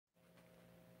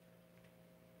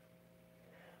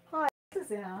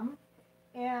is M,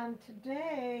 and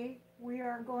today we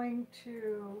are uh, going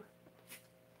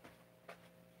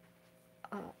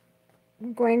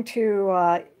to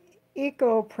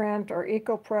eco print or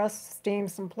eco press steam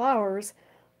some flowers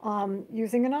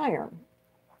using an iron.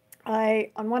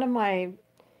 On one of my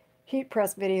heat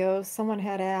press videos, someone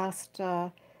had asked,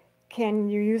 "Can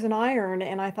you use an iron?"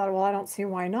 And I thought, well, I don't see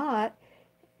why not.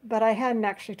 But I hadn't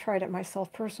actually tried it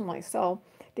myself personally. So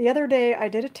the other day I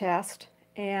did a test,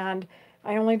 and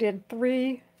I only did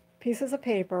 3 pieces of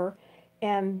paper,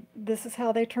 and this is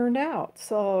how they turned out.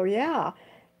 So yeah,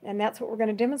 and that's what we're going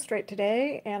to demonstrate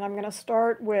today. And I'm going to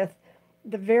start with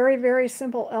the very, very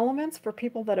simple elements for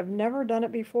people that have never done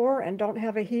it before and don't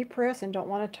have a heat press and don't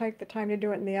want to take the time to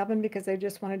do it in the oven because they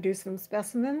just want to do some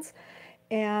specimens.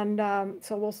 And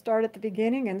so we'll start at the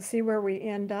beginning and see where we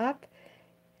end up.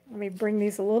 Let me bring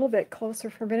these a little bit closer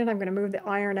for a minute. I'm going to move the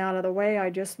iron out of the way. I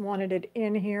just wanted it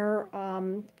in here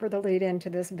for the lead into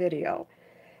this video.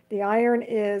 The iron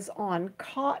is on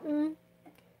cotton.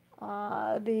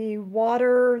 The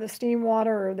water, the steam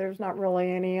water, there's not really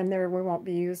any in there. We won't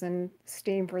be using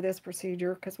steam for this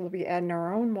procedure because we'll be adding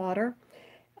our own water.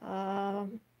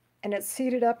 And it's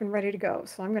seated up and ready to go.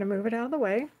 So I'm going to move it out of the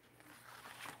way.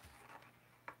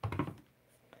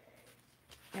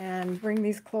 And bring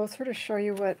these closer to show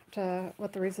you what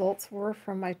the results were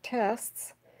from my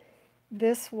tests.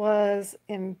 This was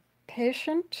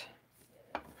impatient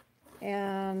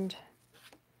and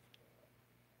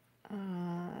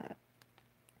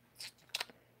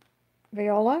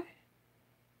viola,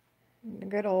 the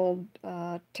good old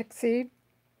tick seed.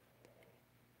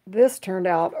 This turned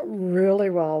out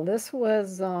really well. This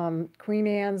was Queen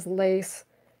Anne's lace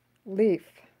leaf.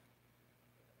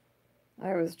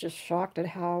 I was just shocked at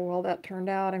how well that turned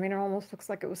out. I mean, it almost looks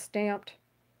like it was stamped.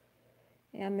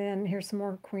 And then here's some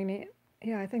more Queen Anne.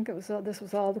 Yeah, I think it was this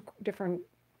was all the different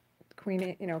Queen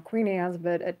Anne's,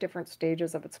 but at different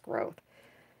stages of its growth.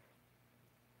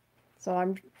 So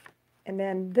and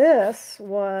then this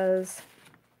was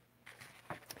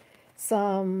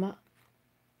some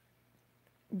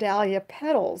dahlia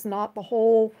petals, not the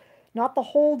whole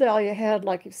dahlia head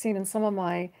like you've seen in some of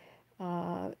my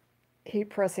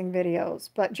heat pressing videos,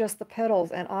 but just the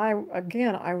petals. And I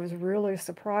was really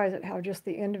surprised at how just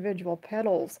the individual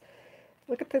petals,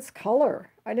 look at this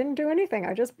color. I didn't do anything.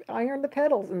 I just ironed the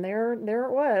petals and there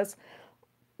it was.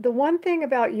 The one thing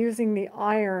about using the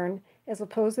iron as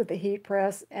opposed to the heat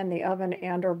press and the oven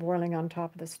and or boiling on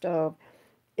top of the stove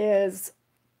is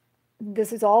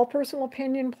this is all personal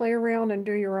opinion. Play around and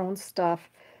do your own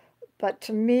stuff. But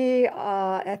to me,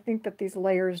 I think that these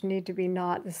layers need to be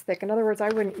not this thick. In other words, I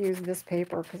wouldn't use this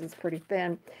paper because it's pretty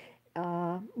thin.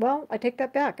 Well, I take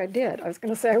that back. I did. I was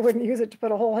going to say I wouldn't use it to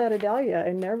put a whole head of dahlia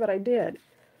in there, but I did.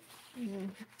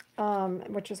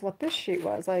 Which is what this sheet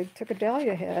was. I took a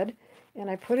dahlia head and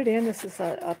I put it in. This is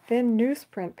a thin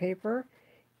newsprint paper,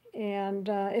 and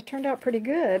it turned out pretty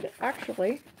good,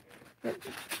 actually.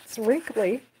 It's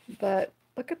wrinkly, but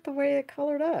look at the way it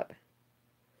colored up.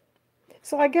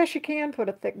 So I guess you can put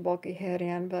a thick, bulky head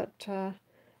in, but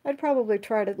I'd probably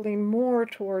try to lean more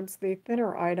towards the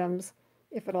thinner items,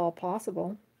 if at all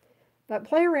possible. But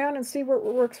play around and see what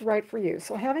works right for you.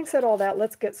 So having said all that,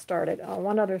 let's get started.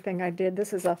 One other thing I did,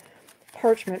 this is a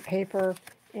parchment paper,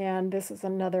 and this is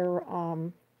another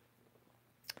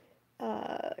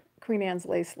Queen Anne's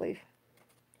lace leaf.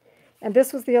 And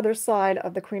this was the other side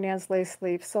of the Queen Anne's lace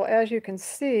leaf. So as you can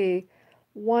see,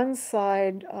 one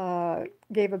side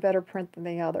gave a better print than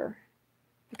the other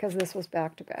because this was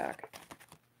back to back.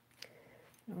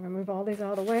 I'm going to move all these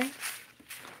out of the way.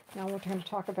 Now we're going to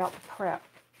talk about the prep.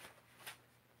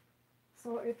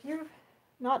 So if you've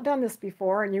not done this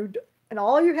before and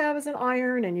all you have is an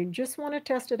iron and you just want to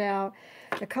test it out,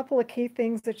 a couple of key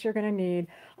things that you're going to need.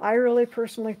 I really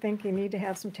personally think you need to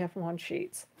have some Teflon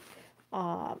sheets.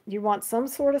 You want some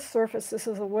sort of surface. This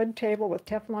is a wood table with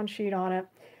Teflon sheet on it.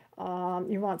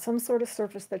 You want some sort of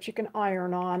surface that you can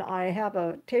iron on. I have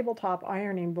a tabletop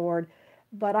ironing board,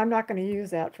 but I'm not going to use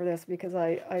that for this because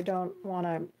I don't want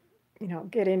to,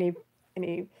 get any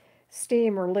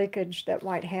steam or leakage that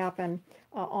might happen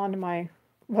onto my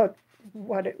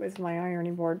what it was my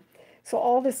ironing board. So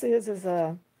all this is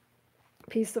a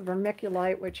piece of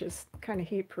vermiculite, which is kind of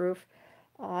heat proof.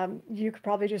 You could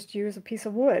probably just use a piece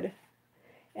of wood,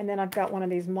 and then I've got one of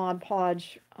these Mod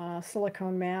Podge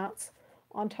silicone mats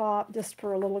on top, just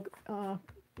for a little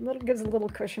gives a little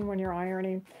cushion when you're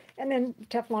ironing. And then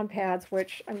Teflon pads,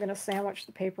 which I'm going to sandwich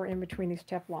the paper in between these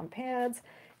Teflon pads,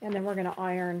 and then we're going to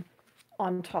iron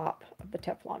on top of the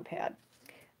Teflon pad.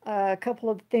 A couple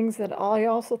of things that I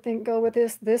also think go with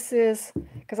this. This is,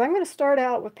 because I'm going to start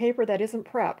out with paper that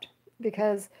isn't prepped,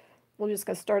 because we're just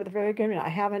going to start at the very beginning.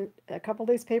 A couple of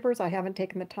these papers, I haven't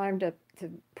taken the time to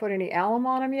put any alum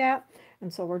on them yet.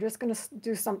 And so we're just going to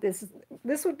do something.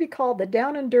 This would be called the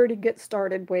down and dirty get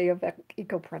started way of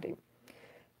eco printing.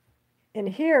 And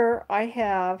here I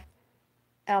have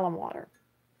alum water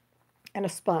and a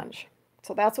sponge.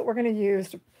 So that's what we're going to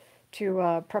use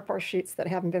to prep our sheets that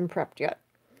haven't been prepped yet.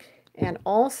 And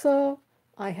also,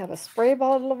 I have a spray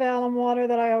bottle of alum water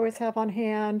that I always have on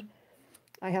hand.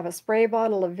 I have a spray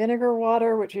bottle of vinegar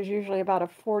water, which is usually about a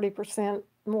 40%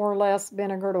 more or less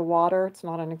vinegar to water. It's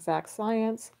not an exact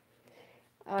science.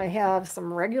 I have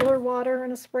some regular water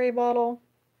in a spray bottle.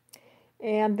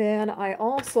 And then I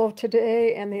also,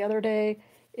 today and the other day,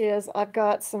 I've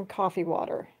got some coffee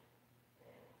water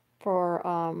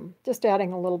for just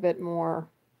adding a little bit more,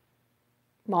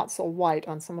 not so white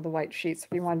on some of the white sheets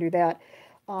if you want to do that.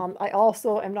 I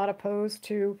also am not opposed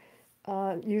to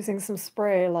using some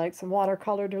spray, like some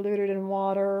watercolor diluted in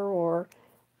water, or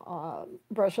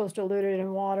brushes diluted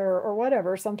in water, or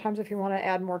whatever, sometimes if you want to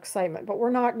add more excitement. But we're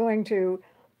not going to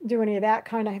do any of that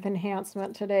kind of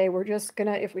enhancement today. We're just going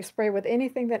to, if we spray with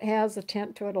anything that has a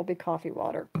tint to it, it'll be coffee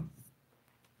water.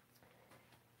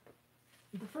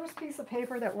 The first piece of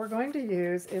paper that we're going to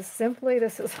use is simply,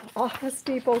 this is Office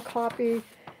Depot copy,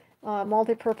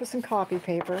 multi-purpose and copy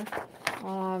paper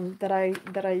that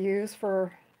I use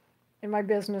in my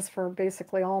business for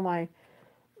basically all my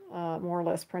more or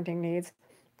less printing needs,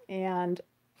 and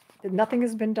nothing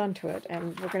has been done to it.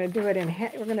 And we're going to do it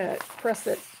we're going to press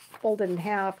it, fold it in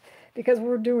half, because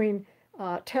we're doing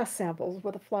test samples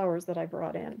with the flowers that I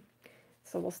brought in.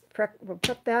 So we'll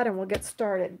prep that and we'll get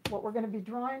started. What we're going to be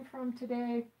drawing from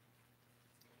today,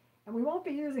 and we won't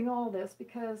be using all this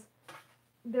because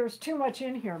there's too much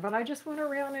in here, but I just went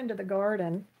around into the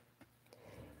garden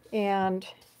and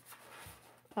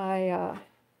I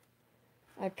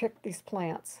picked these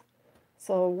plants.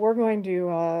 So we're going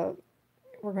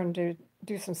to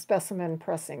do some specimen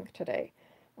pressing today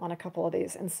on a couple of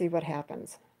these and see what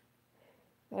happens.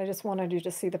 But I just wanted you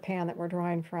to see the pan that we're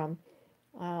drawing from.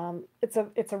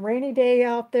 It's a rainy day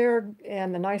out there,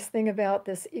 and the nice thing about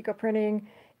this eco printing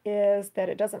is that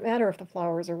it doesn't matter if the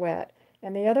flowers are wet.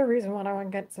 And the other reason why I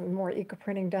want to get some more eco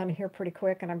printing done here pretty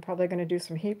quick, and I'm probably going to do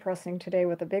some heat pressing today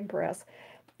with a big press,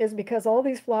 is because all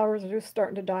these flowers are just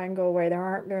starting to die and go away. There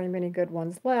aren't very many good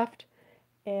ones left,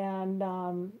 and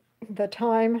the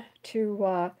time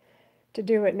to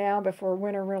do it now before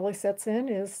winter really sets in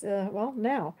is, well,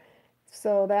 now.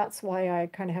 So that's why I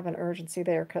kind of have an urgency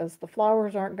there, because the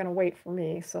flowers aren't going to wait for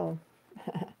me, so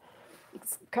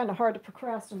it's kind of hard to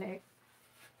procrastinate.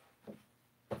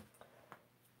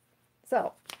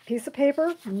 So, piece of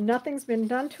paper, nothing's been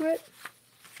done to it.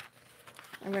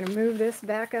 I'm going to move this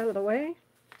back out of the way.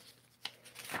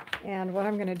 And what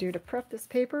I'm going to do to prep this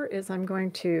paper is I'm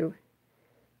going to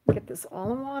get this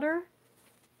alum water.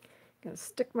 I'm going to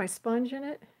stick my sponge in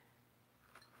it,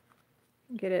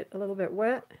 get it a little bit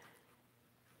wet.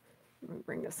 Let me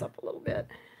bring this up a little bit.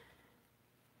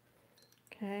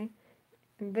 Okay,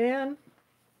 and then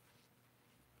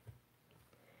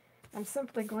I'm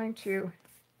simply going to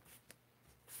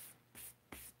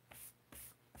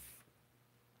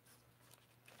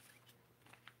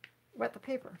wet the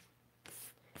paper.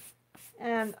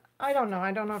 And I don't know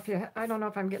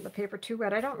if I'm getting the paper too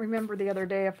wet. I don't remember the other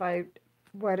day if I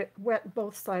wet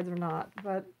both sides or not,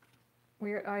 but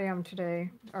I am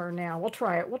today, or now. We'll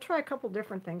try it. We'll try a couple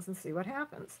different things and see what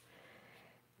happens.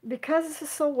 Because this is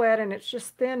so wet and it's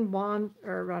just thin bond,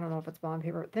 or I don't know if it's bond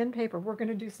paper, thin paper, we're going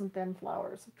to do some thin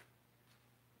flowers.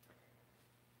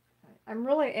 I'm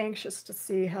really anxious to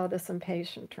see how this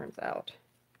impatient turns out.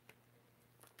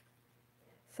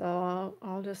 So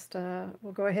I'll just,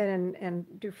 we'll go ahead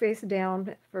and do face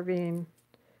down for being,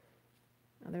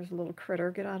 there's a little critter,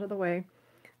 get out of the way.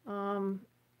 On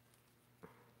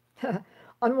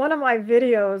one of my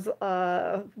videos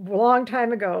a long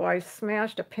time ago, I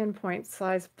smashed a pinpoint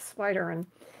size spider, and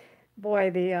boy,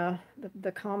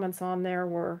 the comments on there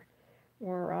were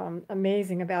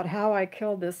amazing about how I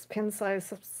killed this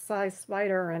pin-size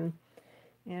spider and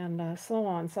so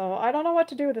on. So I don't know what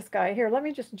to do with this guy. Here, let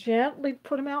me just gently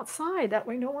put him outside. That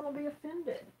way no one will be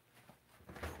offended.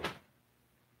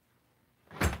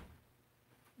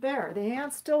 There, the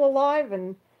ant's still alive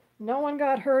and no one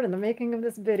got hurt in the making of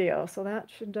this video, so that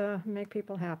should make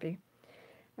people happy.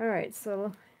 All right,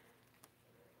 so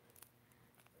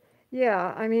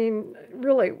yeah, I mean,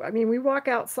 really, I mean, we walk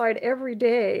outside every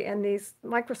day, and these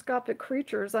microscopic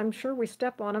creatures, I'm sure we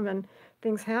step on them and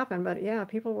things happen, but yeah,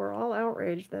 people were all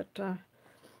outraged that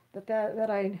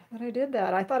I did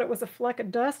that. I thought it was a fleck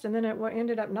of dust, and then it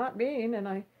ended up not being,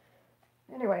 and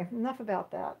anyway, enough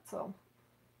about that. So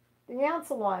the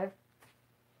ant's alive.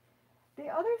 The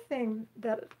other thing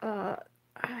that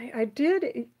I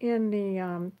did in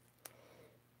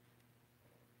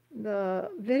the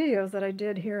videos that I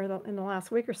did here in the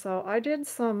last week or so, I did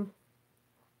some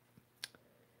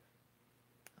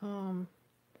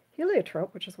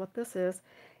heliotrope, which is what this is.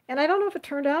 And I don't know if it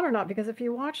turned out or not, because if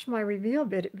you watched my reveal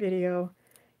video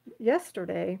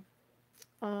yesterday,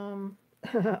 I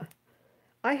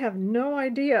have no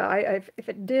idea. If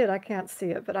it did, I can't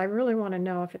see it, but I really want to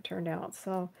know if it turned out.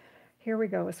 So here we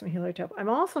go with some heliotrope. I'm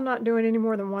also not doing any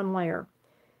more than one layer,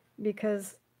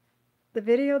 because the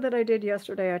video that I did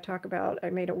yesterday, I talk about, I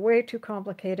made it way too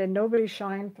complicated. Nobody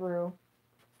shined through.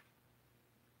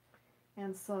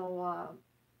 And so,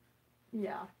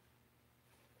 yeah.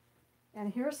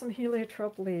 And here's some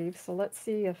heliotrope leaves. So let's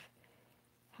see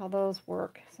how those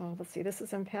work. So let's see, this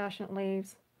is impassioned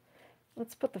leaves.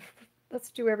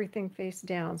 Let's do everything face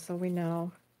down so we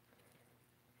know.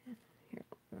 Here,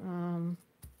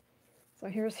 so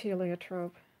here's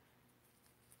heliotrope.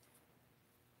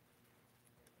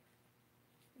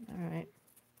 All right.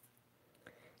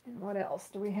 And what else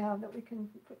do we have that we can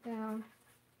put down?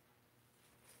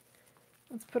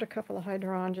 Let's put a couple of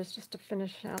hydrangeas just to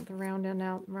finish out the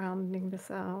rounding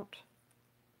this out.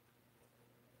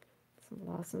 Some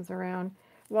blossoms around.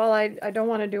 While I don't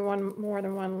want to do more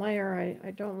than one layer,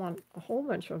 I don't want a whole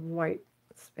bunch of white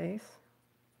space.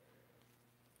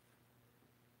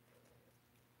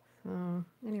 So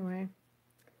anyway,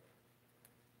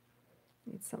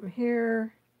 need something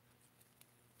here.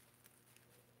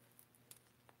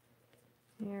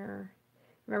 Here.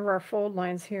 Remember, our fold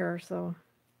line's here, so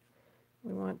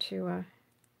we want to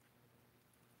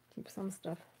keep some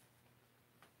stuff.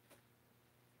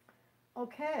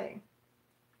 Okay.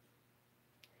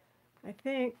 I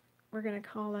think we're going to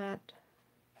call that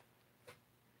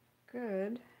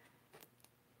good.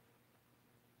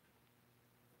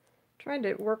 Trying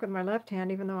to work with my left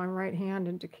hand, even though I'm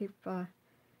right-handed, to keep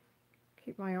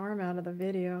my arm out of the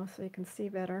video so you can see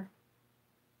better.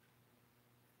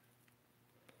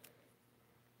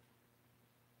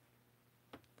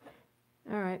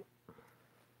 All right.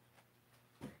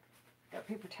 Got a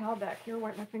paper towel back here,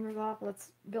 wipe my fingers off.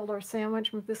 Let's build our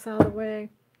sandwich, move this out of the way.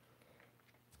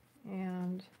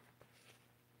 And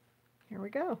here we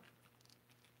go.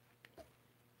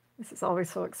 This is always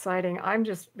so exciting. I'm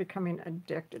just becoming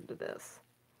addicted to this.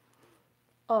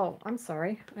 Oh, I'm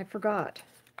sorry. I forgot.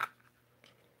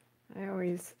 I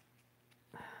always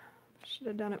should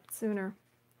have done it sooner.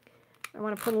 I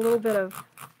want to put a little bit of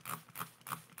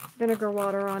vinegar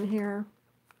water on here.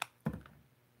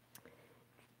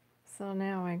 So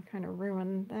now I kind of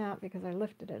ruined that because I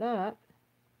lifted it up.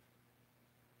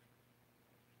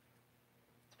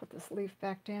 Let's put this leaf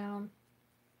back down.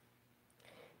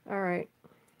 All right.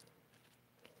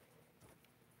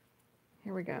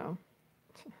 Here we go.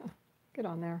 Get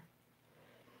on there.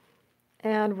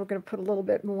 And we're going to put a little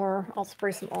bit more. I'll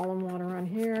spray some almond water on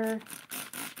here.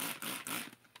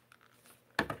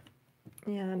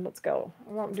 And let's go.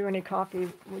 I won't do any coffee.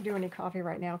 We'll do any coffee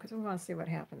right now because we want to see what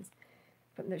happens.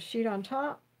 Putting this sheet on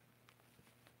top.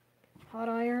 Hot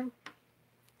iron.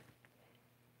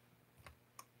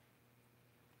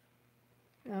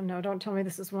 Oh no, don't tell me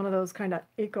this is one of those kind of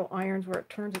eco irons where it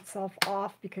turns itself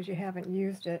off because you haven't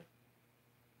used it.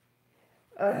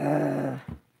 I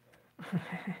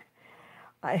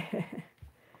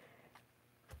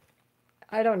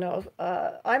don't know.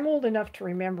 I'm old enough to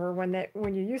remember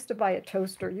when you used to buy a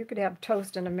toaster, you could have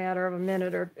toast in a matter of a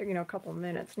minute or a couple of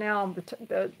minutes. Now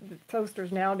the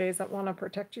toasters nowadays that want to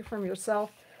protect you from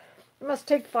yourself, it must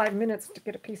take 5 minutes to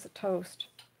get a piece of toast.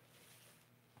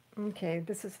 Okay,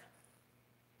 this is.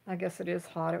 I guess it is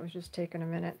hot. It was just taking a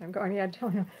minute. I'm going, yeah,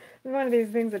 tell you, it's one of these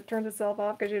things that turns itself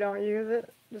off because you don't use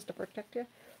it, just to protect you.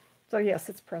 So yes,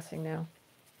 it's pressing now.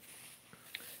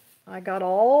 I got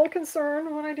all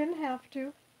concerned when I didn't have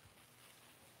to.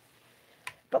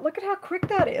 But look at how quick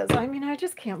that is. I mean, I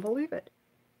just can't believe it.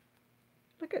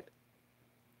 Look at.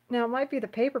 Now, it might be the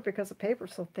paper because the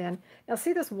paper's so thin. Now,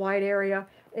 see this white area?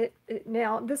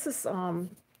 Now, this is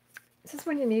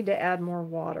when you need to add more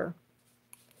water.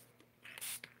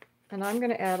 And I'm going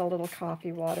to add a little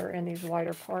coffee water in these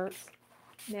whiter parts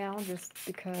now, just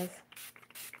because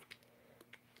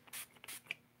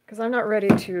I'm not ready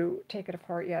to take it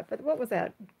apart yet. But what was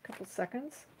that? A couple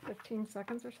seconds? 15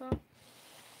 seconds or so?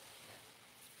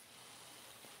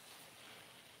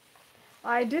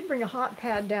 I did bring a hot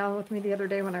pad down with me the other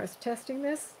day when I was testing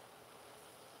this.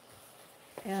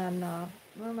 And,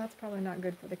 well, that's probably not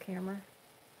good for the camera.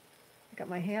 I got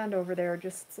my hand over there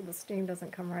just so the steam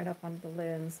doesn't come right up on the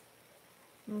lens.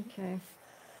 Okay.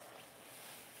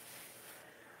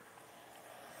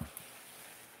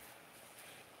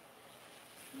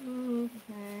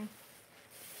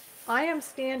 I am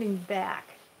standing back.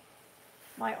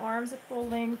 My arms at full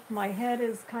length. My head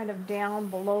is kind of down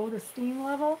below the steam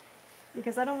level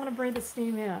because I don't want to bring the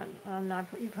steam in.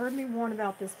 You've heard me warn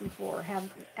about this before. Have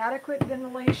adequate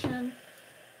ventilation,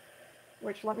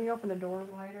 which, let me open the door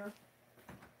wider.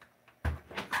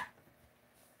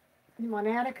 You want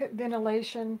adequate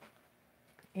ventilation,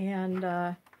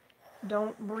 and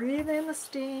don't breathe in the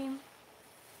steam.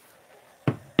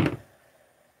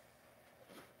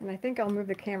 And I think I'll move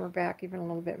the camera back even a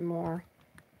little bit more,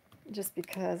 just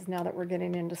because now that we're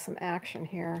getting into some action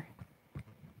here,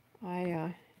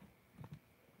 I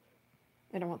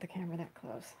don't want the camera that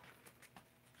close.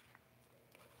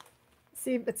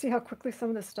 See how quickly some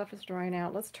of this stuff is drying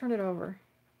out. Let's turn it over.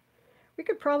 We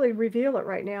could probably reveal it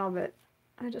right now, but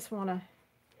I just want to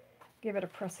give it a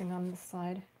pressing on this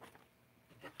side.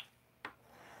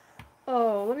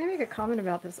 Oh, let me make a comment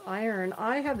about this iron.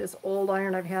 I have this old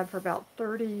iron I've had for about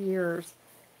 30 years,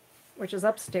 which is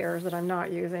upstairs that I'm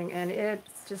not using, and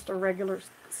it's just a regular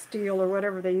steel or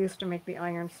whatever they used to make the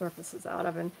iron surfaces out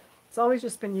of, and it's always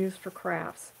just been used for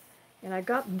crafts. And I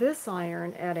got this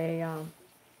iron at a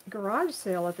garage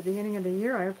sale at the beginning of the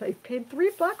year. I paid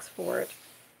 $3 for it.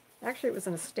 Actually, it was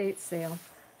an estate sale.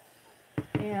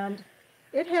 And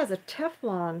it has a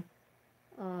Teflon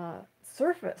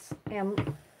surface,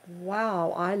 and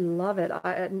wow, I love it.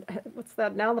 What's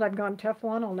that? Now that I've gone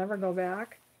Teflon, I'll never go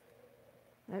back.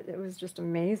 It was just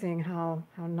amazing how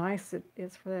nice it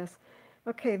is for this.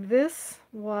 Okay, this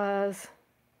was,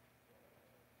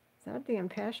 is that the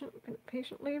impatient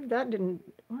leaf? That didn't,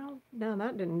 well, no,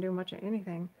 that didn't do much of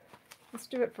anything. Let's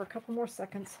do it for a couple more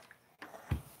seconds.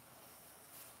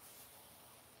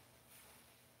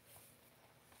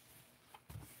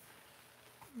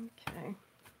 Okay.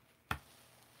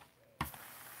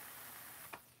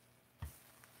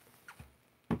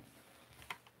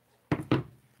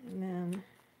 And then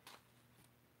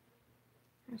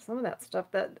there's some of that stuff.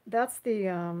 That's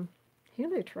the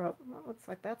heliotrope. Well, looks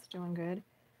like that's doing good,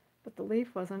 but the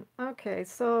leaf wasn't. Okay,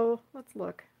 so let's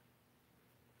look.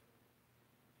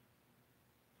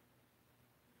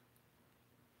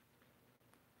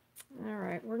 All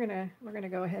right, we're gonna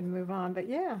go ahead and move on. But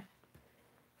yeah,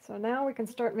 so now we can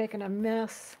start making a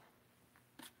mess.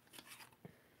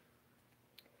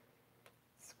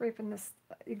 Scraping this.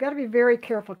 You got to be very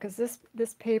careful because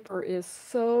this paper is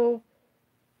so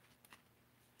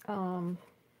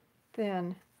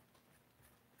thin.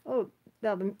 Oh,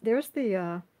 now there's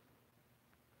the.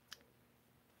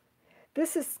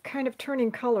 This is kind of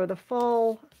turning color. The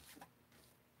fall,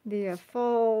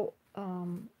 late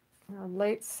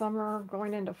summer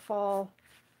going into fall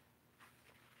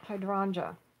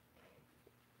hydrangea.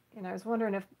 And I was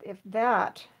wondering if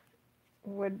that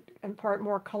would impart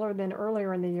more color than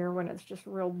earlier in the year when it's just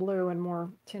real blue and more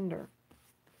tender.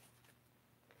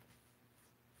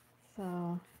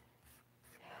 So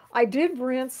I did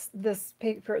rinse this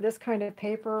paper, this kind of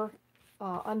paper,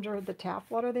 under the tap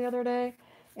water the other day,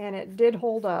 and it did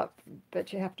hold up,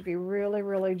 but you have to be really,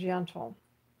 really gentle.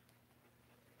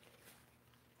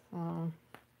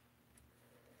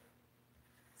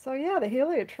 So yeah, the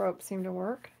heliotrope seemed to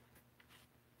work.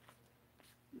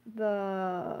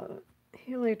 The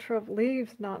heliotrope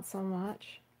leaves not so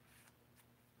much.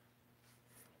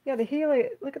 Yeah,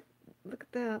 look at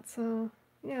that. So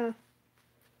yeah,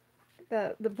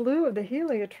 the blue of the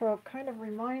heliotrope kind of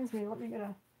reminds me. Let me get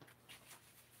a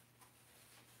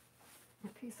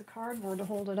piece of cardboard to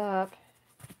hold it up.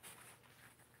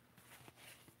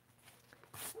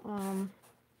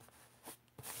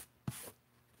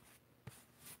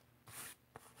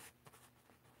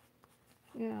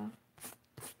 Yeah.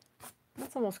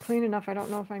 That's almost clean enough. I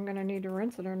don't know if I'm going to need to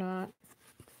rinse it or not.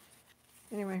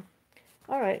 Anyway.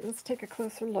 All right, let's take a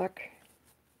closer look.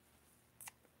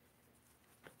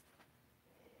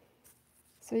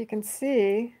 So you can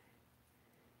see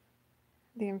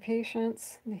the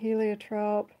impatiens, the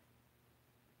heliotrope.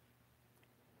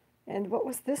 And what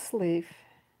was this leaf?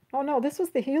 Oh no, this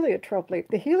was the heliotrope leaf.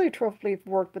 The heliotrope leaf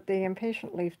worked, but the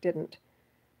impatient leaf didn't.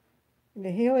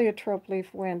 The heliotrope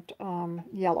leaf went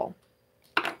yellow.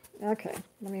 Okay,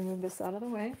 let me move this out of the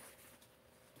way.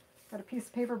 Got a piece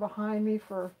of paper behind me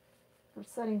for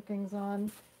setting things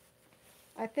on.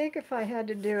 I think if I had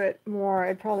to do it more,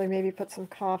 I'd probably maybe put some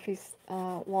coffee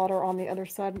water on the other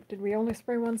side. Did we only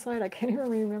spray one side? I can't even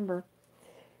remember.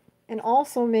 And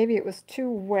also maybe it was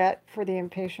too wet for the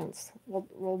impatiens.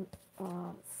 We'll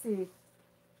see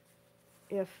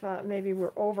if maybe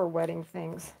we're over-wetting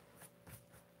things.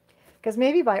 Because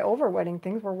maybe by over-wetting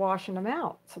things, we're washing them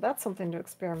out. So that's something to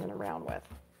experiment around with.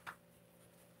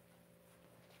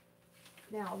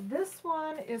 Now, this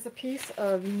one is a piece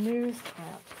of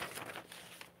newsprint.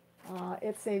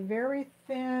 It's a very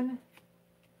thin,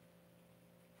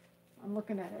 I'm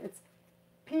looking at it, it's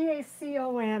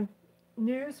PACON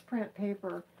newsprint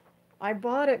paper. I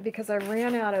bought it because I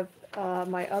ran out of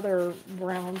my other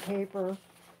brown paper,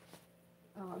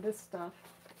 this stuff,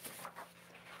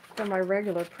 for my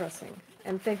regular pressing,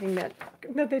 and thinking that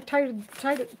they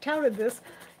touted this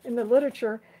in the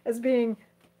literature as being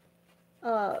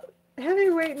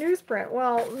heavyweight newsprint.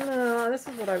 Well, no, this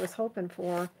is what I was hoping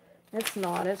for. It's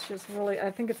not. It's just really, I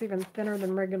think it's even thinner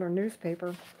than regular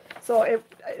newspaper. So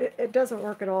it doesn't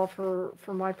work at all for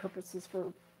my purposes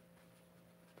for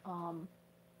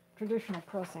traditional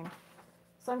pressing.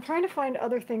 So I'm trying to find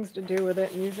other things to do with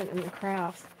it and use it in the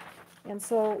crafts. And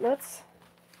so let's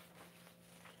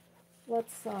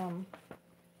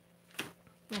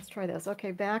try this.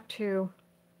 Okay, back to,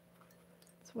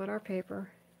 let's wet our paper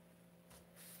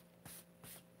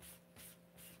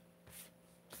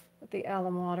with the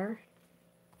alum water.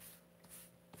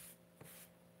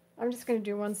 I'm just going to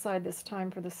do one side this time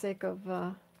for the sake of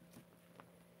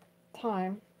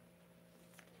time,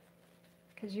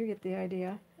 because you get the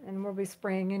idea, and we'll be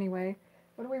spraying anyway.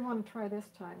 What do we want to try this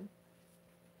time?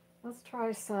 Let's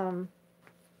try some,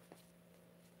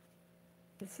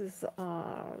 this is,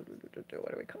 what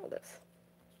do we call this?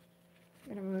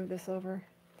 I'm going to move this over.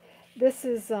 This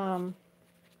is, a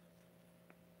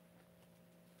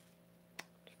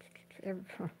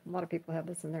lot of people have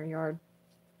this in their yard.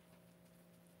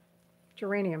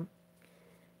 Geranium,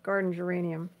 garden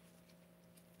geranium.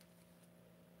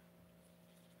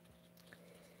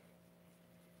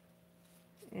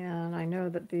 And I know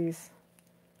that these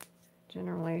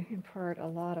generally impart a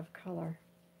lot of color.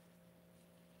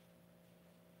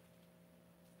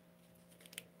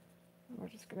 We're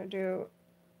just going to do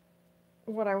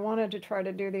what I wanted to try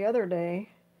to do the other day.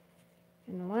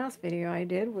 In the last video I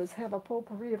did was have a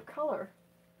potpourri of color.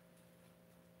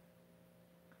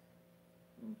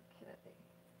 Okay.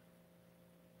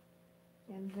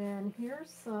 And then here's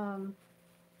some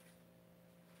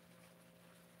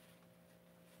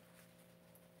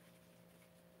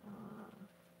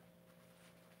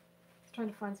trying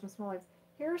to find some small leaves.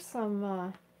 Here's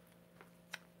some,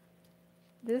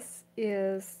 this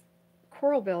is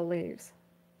coral bell leaves,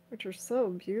 which are so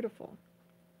beautiful.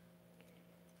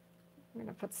 I'm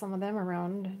going to put some of them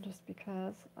around just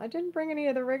because. I didn't bring any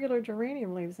of the regular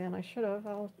geranium leaves in. I should have.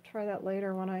 I'll try that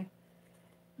later when I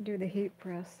do the heat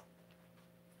press.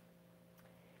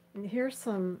 And here's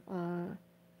some,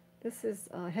 this is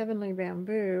heavenly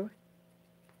bamboo.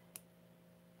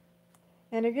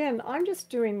 And again, I'm just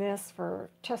doing this for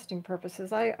testing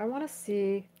purposes. I want to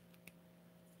see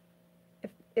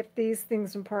if these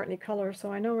things impart any color,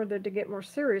 so I know whether to get more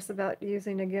serious about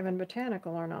using a given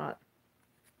botanical or not.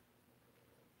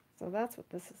 So that's what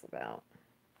this is about.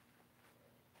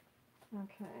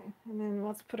 Okay, and then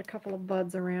let's put a couple of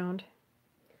buds around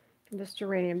this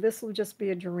geranium. This will just be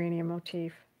a geranium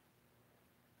motif.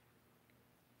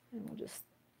 And we'll just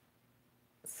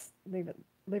leave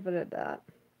it at that.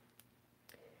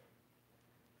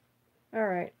 All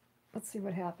right, let's see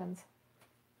what happens.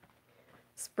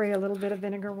 Spray a little bit of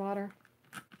vinegar water.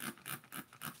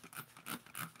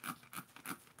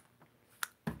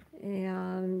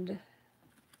 And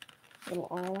a little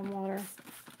alum water.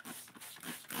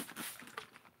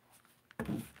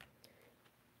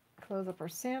 Close up our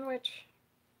sandwich.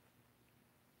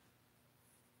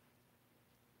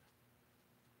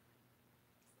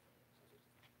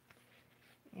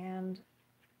 And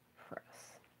press.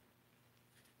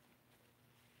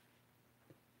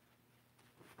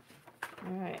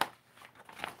 All right.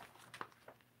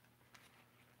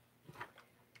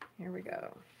 Here we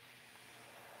go.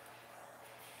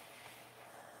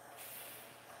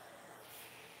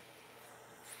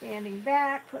 Standing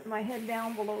back, put my head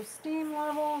down below steam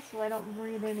level so I don't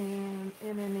breathe in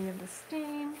any of the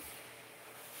steam.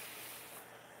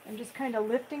 I'm just kind of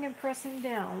lifting and pressing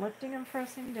down, lifting and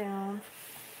pressing down.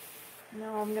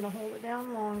 Now I'm going to hold it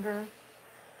down longer.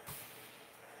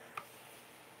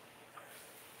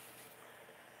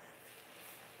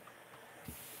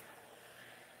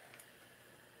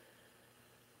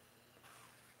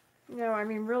 No, I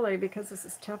mean really, because this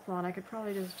is Teflon, I could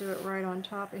probably just do it right on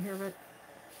top of here, but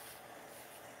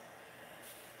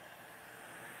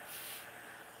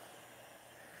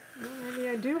maybe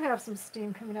I do have some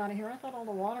steam coming out of here. I thought all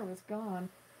the water was gone.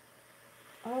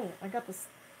 Oh, I got the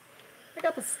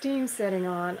steam setting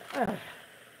on. Ugh.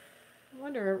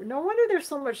 No wonder there's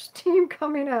so much steam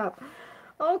coming up.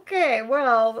 Okay,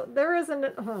 well, there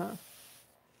isn't, no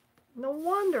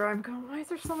wonder I'm going, why is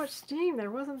there so much steam?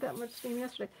 There wasn't that much steam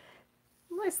yesterday.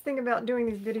 The nice thing about doing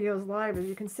these videos live is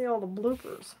you can see all the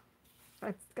bloopers.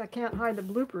 I can't hide the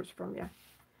bloopers from you.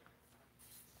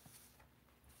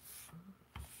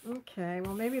 Okay,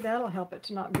 well maybe that'll help it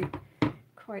to not be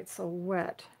quite so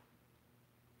wet.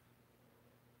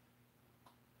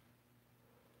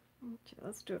 Okay,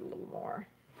 let's do it a little more.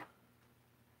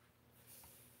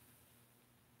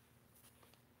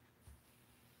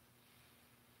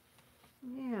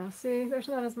 Yeah, see, there's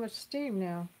not as much steam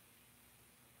now.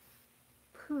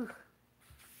 Whew.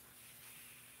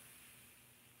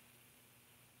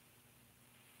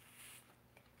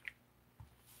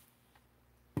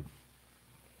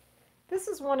 This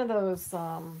is one of those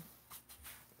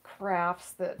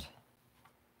crafts that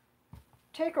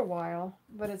take a while,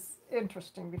 but it's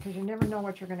interesting because you never know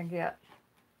what you're going to get.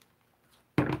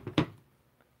 You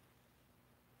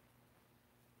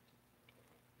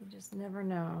just never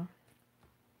know.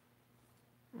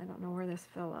 I don't know where this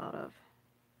fell out of.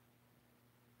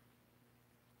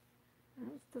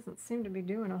 This doesn't seem to be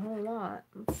doing a whole lot.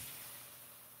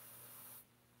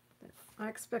 I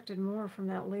expected more from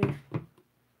that leaf.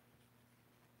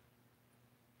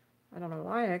 I don't know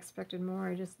why I expected more,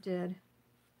 I just did.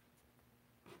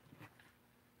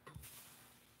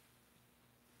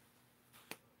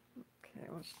 Okay,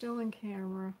 we're still in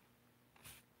camera.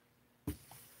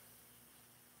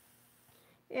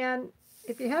 And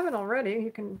if you haven't already, you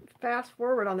can fast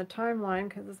forward on the timeline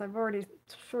because I've already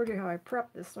showed you how I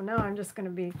prepped this. So now I'm just going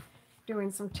to be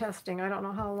doing some testing. I don't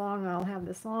know how long I'll have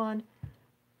this on,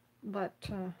 but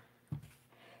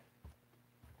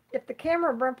if the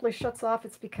camera abruptly shuts off,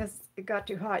 it's because it got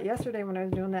too hot. Yesterday when I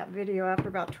was doing that video, after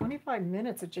about 25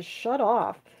 minutes, it just shut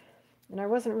off. And I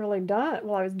wasn't really done.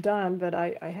 Well, I was done, but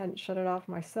I hadn't shut it off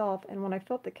myself. And when I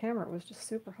felt the camera, it was just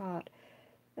super hot.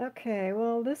 Okay,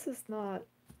 well, this is not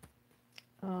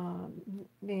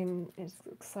being as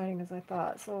exciting as I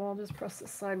thought. So I'll just press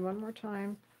this side one more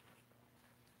time.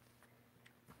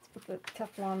 Let's put the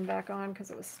Teflon back on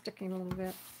because it was sticking a little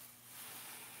bit.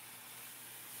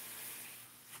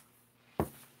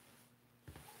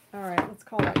 All right, let's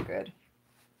call that good.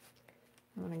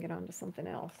 I want to get on to something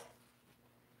else.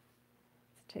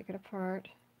 Let's take it apart.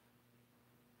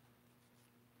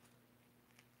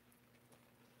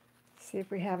 See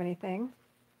if we have anything.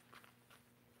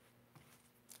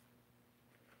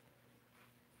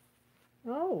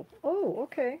 Oh,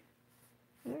 okay.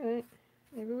 All right,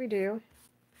 maybe we do.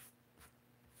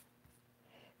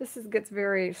 This gets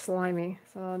very slimy,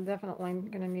 so I'm definitely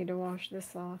going to need to wash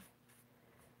this off.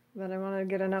 But I want to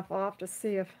get enough off to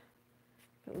see if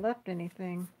it left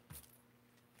anything.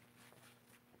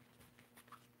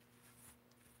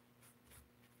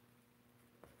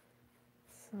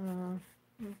 So,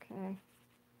 okay.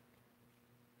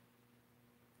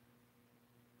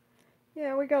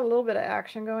 Yeah, we got a little bit of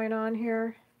action going on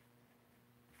here.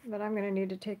 But I'm going to need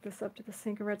to take this up to the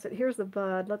sink and rinse it. Here's the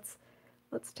bud. Let's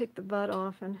take the bud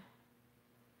off and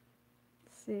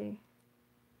see.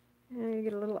 Yeah, you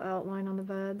get a little outline on the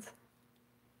buds.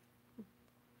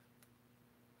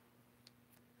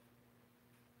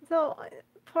 So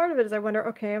part of it is I wonder,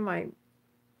 okay, am I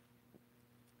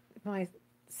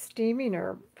steaming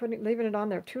or leaving it on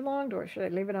there too long, or should I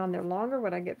leave it on there longer?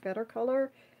 Would I get better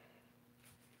color?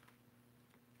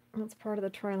 That's part of the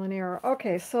trial and error.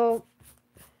 Okay, so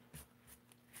if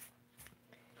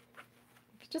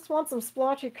you just want some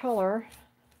splotchy color,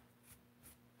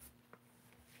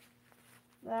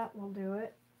 that will do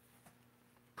it.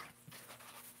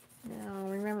 Now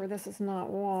remember, this is not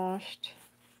washed.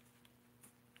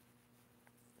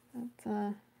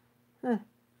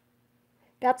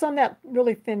 That's on that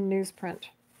really thin newsprint.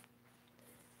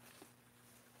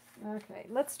 Okay,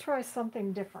 let's try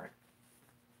something different.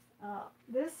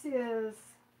 This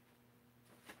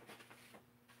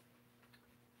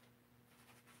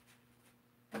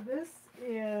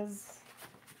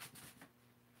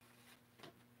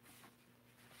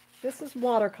is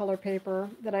watercolor paper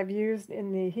that I've used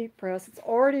in the heat press. It's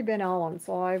already been allumed,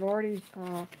 so I've already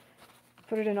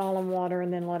put it in alum water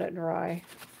and then let it dry.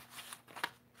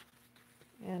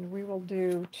 And we will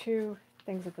do two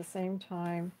things at the same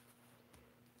time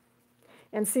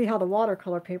and see how the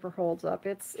watercolor paper holds up.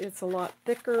 It's a lot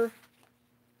thicker.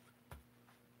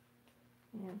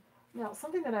 And now,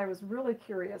 something that I was really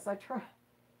curious, I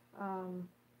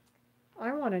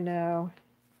want to know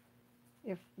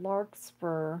if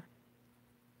larkspur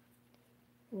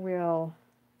will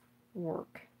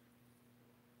work.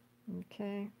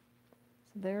 Okay,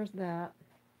 so there's that.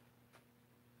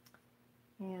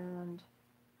 And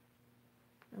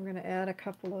I'm going to add a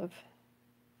couple of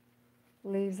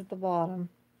leaves at the bottom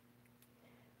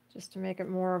just to make it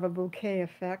more of a bouquet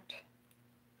effect.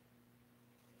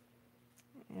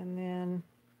 And then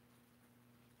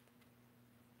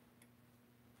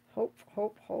hope,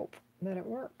 hope, hope that it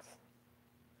works.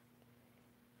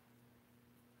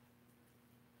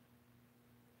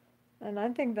 And I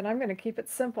think that I'm going to keep it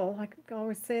simple. I can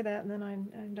always say that, and then I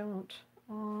don't.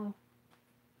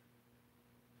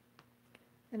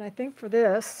 And I think for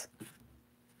this,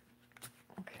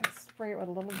 okay, spray it with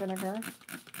a little vinegar.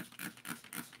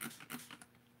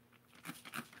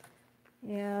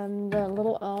 And a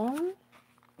little alum.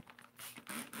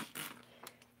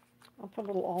 I'll put a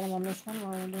little alum on this one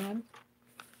while we're doing.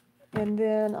 And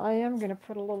then I am going to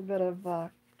put a little bit of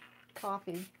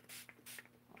coffee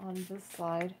on this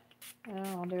side. And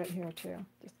I'll do it here too.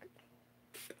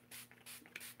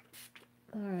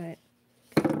 All right.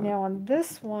 Now on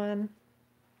this one,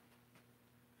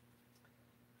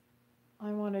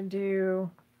 I want to do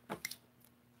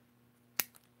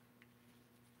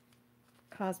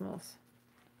Cosmos.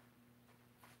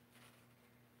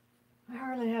 I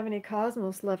hardly have any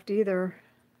Cosmos left either.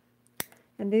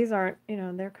 And these aren't, you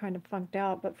know, they're kind of funked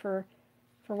out, but for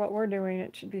what we're doing,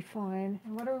 it should be fine.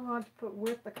 And what do we want to put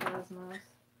with the Cosmos?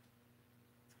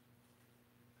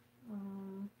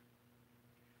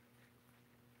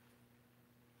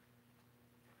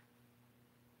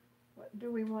 What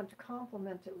do we want to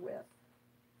complement it with?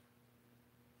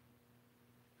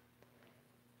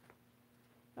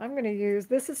 I'm going to use,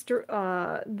 this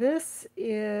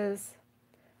is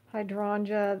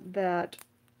hydrangea that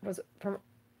was from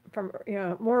you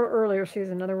know, more earlier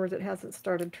season. In other words, it hasn't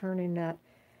started turning that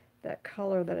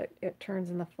color that it turns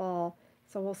in the fall.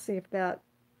 So we'll see if that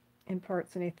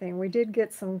imparts anything. We did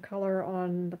get some color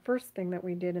on the first thing that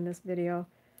we did in this video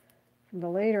from the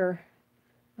later,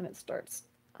 when it starts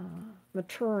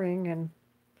maturing and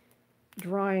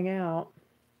drying out.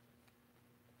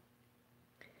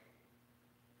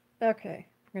 Okay,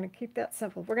 we're going to keep that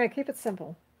simple. We're going to keep it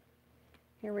simple.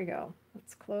 Here we go.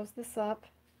 Let's close this up.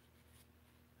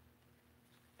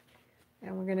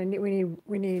 And we're going to need,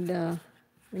 we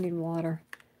need water.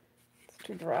 It's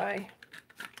too dry.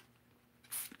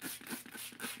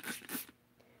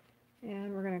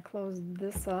 And we're going to close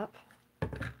this up.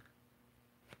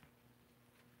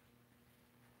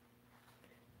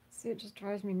 See, it just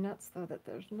drives me nuts though that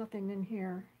there's nothing in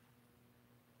here.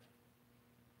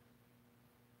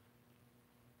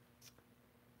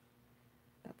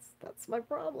 That's my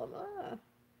problem.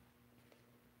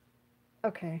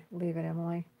 Okay, leave it,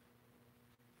 Emily.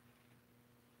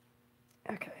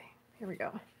 Okay, here we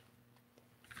go.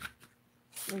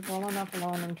 Leave well enough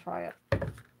alone and try it.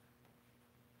 Let's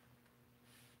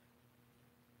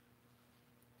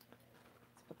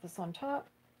put this on top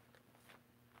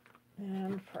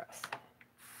and press.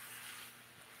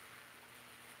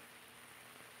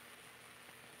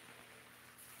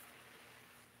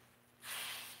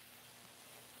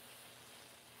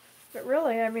 But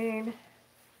really, I mean,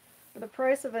 for the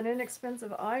price of an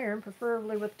inexpensive iron,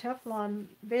 preferably with Teflon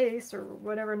base or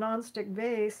whatever nonstick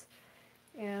base,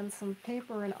 and some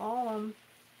paper and alum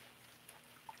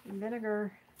and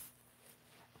vinegar,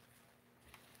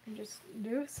 and just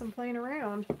do some playing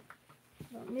around.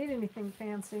 Don't need anything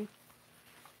fancy.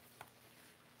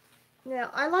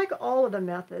 Now, I like all of the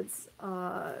methods.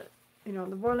 You know,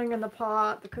 the boiling in the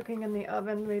pot, the cooking in the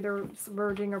oven, either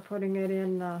submerging or putting it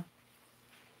in,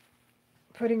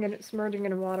 submerging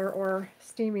it in water, or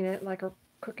steaming it like a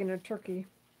cooking a turkey,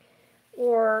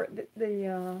 or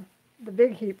the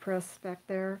big heat press back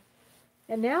there.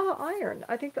 And now the iron.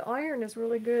 I think the iron is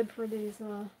really good for these,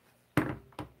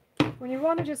 when you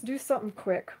want to just do something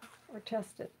quick or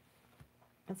test it.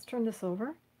 Let's turn this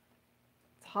over.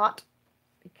 It's hot.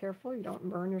 Be careful you don't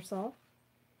burn yourself.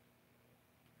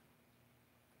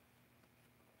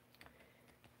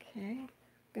 Okay, I'm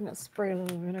going to spray a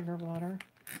little vinegar water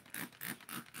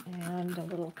and a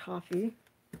little coffee.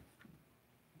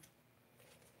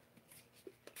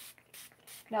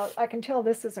 Now, I can tell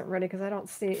this isn't ready because I don't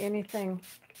see anything,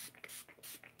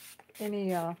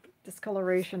 any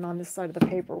discoloration on this side of the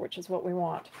paper, which is what we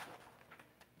want.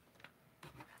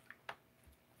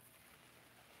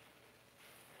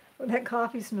 Oh, that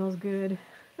coffee smells good.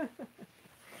 I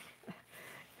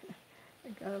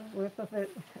got a whiff of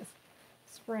it,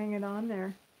 spraying it on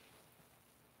there.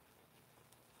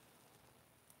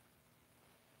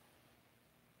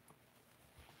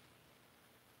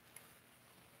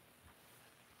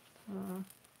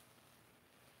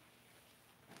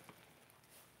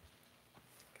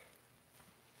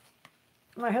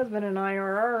 My husband and I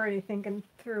are already thinking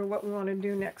through what we want to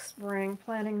do next spring,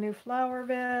 planting new flower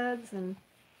beds and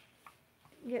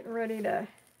getting ready to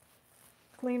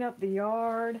clean up the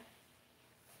yard.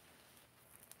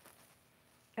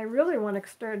 I really want to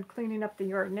start cleaning up the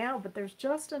yard now, but there's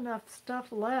just enough stuff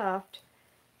left.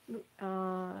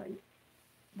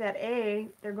 that A,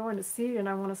 they're going to seed and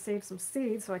I want to save some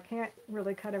seeds, so I can't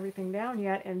really cut everything down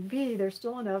yet. And B, there's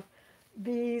still enough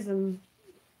bees and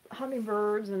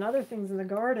hummingbirds and other things in the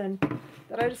garden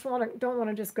that I just don't want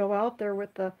to just go out there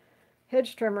with the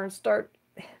hedge trimmer and start,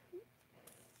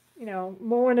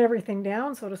 mowing everything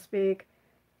down, so to speak,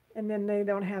 and then they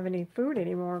don't have any food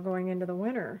anymore going into the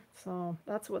winter. So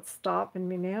that's what's stopping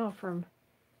me now from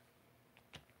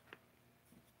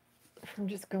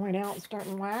just going out and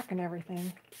starting whacking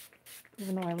everything,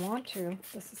 even though I want to.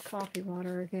 This is coffee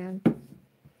water again.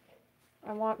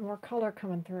 I want more color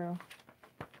coming through.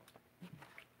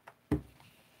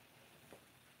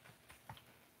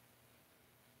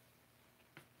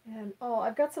 And oh,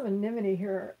 I've got some anemone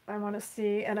here I want to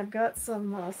see, and I've got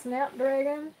some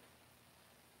snapdragon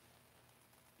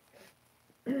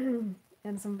and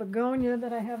some begonia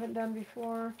that I haven't done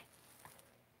before.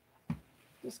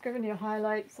 Just giving you a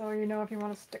highlight so you know if you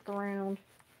want to stick around.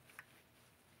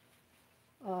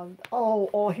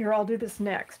 Here, I'll do this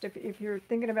next. If you're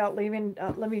thinking about leaving,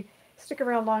 let me stick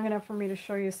around long enough for me to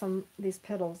show you some of these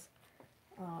petals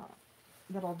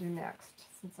that I'll do next,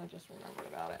 since I just remembered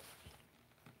about it.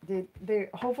 They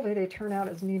hopefully they turn out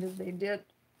as neat as they did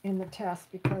in the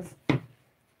test, because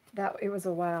it was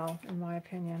a wow in my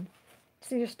opinion.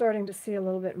 See, you're starting to see a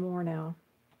little bit more now,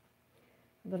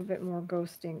 a little bit more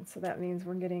ghosting. So that means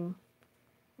we're getting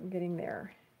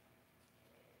there.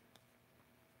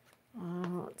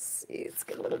 Let's see, let's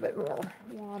get a little bit more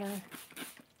water.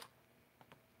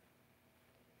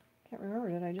 Can't remember,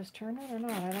 did I just turn it or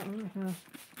not? I don't remember.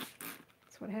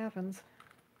 That's what happens.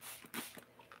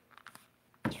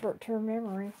 Short-term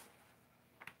memory.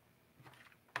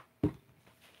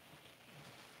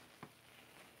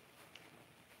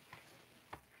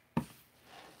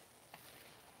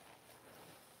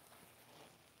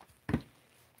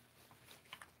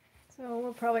 So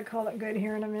we'll probably call it good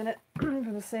here in a minute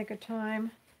for the sake of time.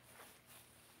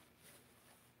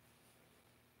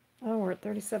 Oh, we're at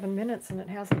 37 minutes and it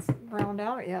hasn't browned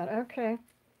out yet. Okay.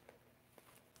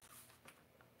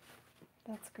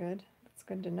 That's good. That's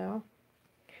good to know.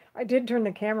 I did turn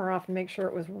the camera off and make sure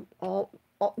it was all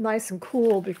nice and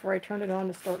cool before I turned it on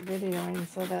to start videoing,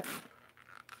 so that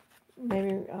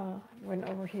maybe wouldn't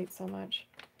overheat so much.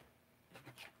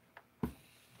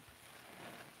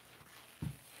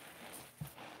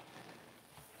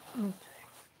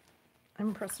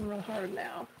 I'm pressing real hard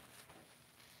now.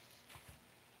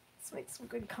 Let's make some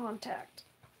good contact.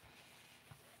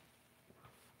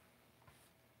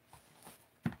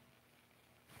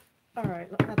 All right,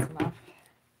 that's enough.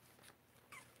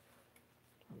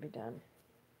 I'll be done.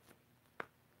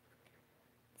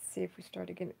 Let's see if we start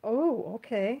again. Oh,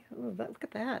 okay. Ooh, look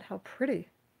at that. How pretty.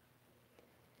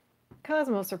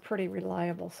 Cosmos are pretty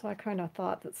reliable, so I kind of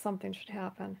thought that something should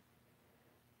happen.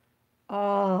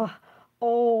 Oh,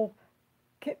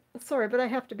 sorry, but I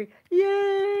have to be.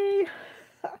 Yay!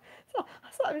 so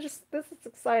this is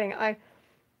exciting. I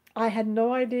had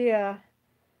no idea.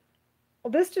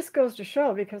 Well, this just goes to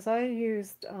show, because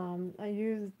I'm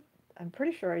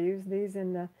pretty sure I used these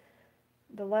in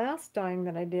the last dyeing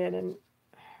that I did, and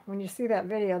when you see that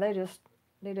video, they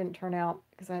didn't turn out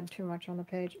because I had too much on the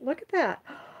page. Look at that.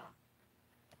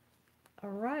 All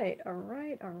right.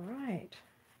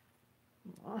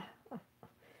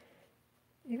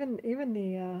 Even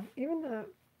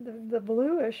the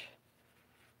bluish.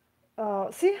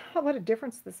 See what a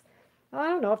difference this. I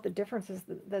don't know if the difference is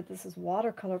that this is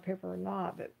watercolor paper or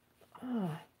not, but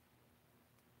I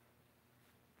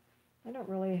don't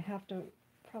really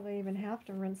probably even have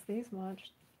to rinse these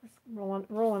much. It's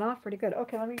rolling off pretty good.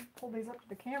 Okay, let me pull these up to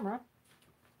the camera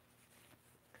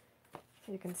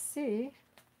so you can see.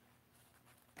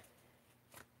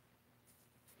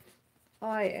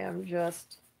 I am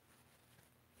just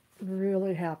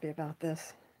really happy about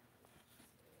this.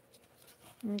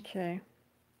 Okay,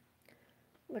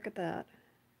 look at that.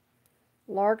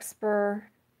 Larkspur,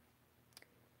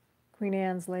 Queen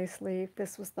Anne's lace leaf.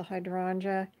 This was the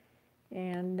hydrangea,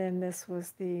 and then this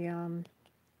was the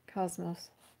cosmos.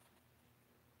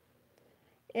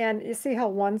 And you see how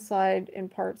one side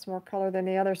imparts more color than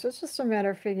the other, so it's just a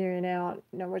matter of figuring out,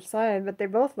 which side, but they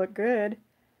both look good.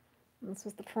 This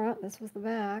was the front, this was the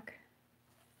back.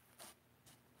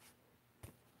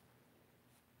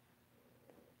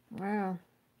 Wow.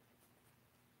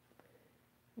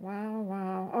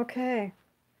 Wow. Okay.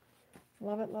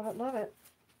 Love it.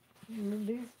 Move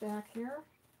these back here.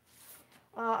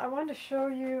 I wanted to show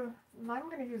you, and I'm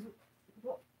going to use,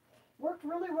 worked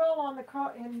really well on the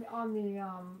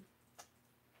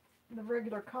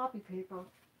regular copy paper.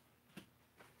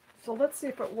 So let's see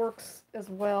if it works as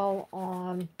well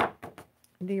on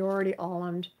the already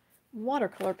allumed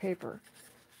watercolor paper.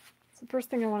 So the first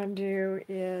thing I want to do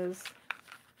is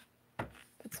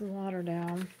put some water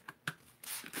down.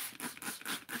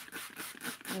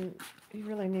 And you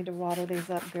really need to water these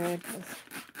up good.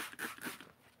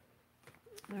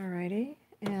 Alrighty,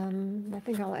 and I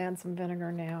think I'll add some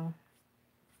vinegar now.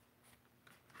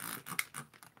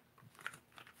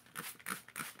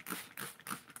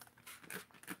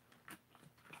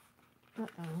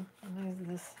 Uh-oh, what is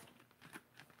this?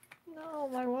 No,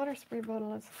 my water spray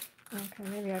bottle is... Okay,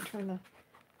 maybe I turn the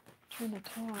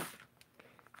top.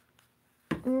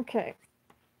 Okay.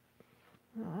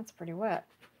 Oh, that's pretty wet.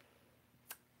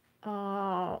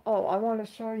 Oh, I want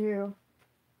to show you.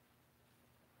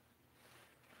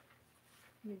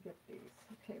 Let me get these.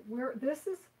 Okay, we are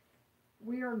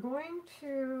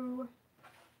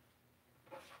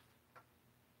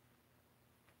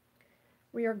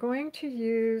going to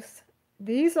use,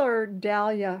 these are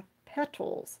dahlia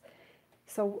petals.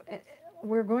 So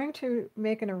we're going to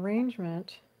make an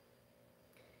arrangement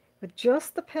with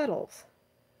just the petals.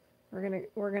 We're gonna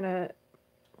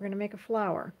make a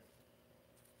flower.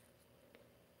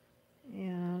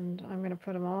 And I'm going to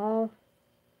put them all,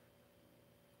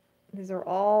 these are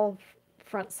all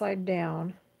front side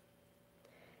down.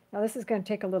 Now this is going to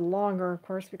take a little longer, of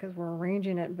course, because we're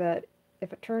arranging it, but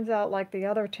if it turns out like the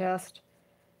other test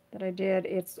that I did,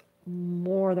 it's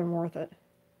more than worth it.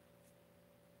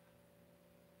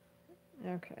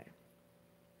 Okay.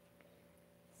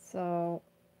 So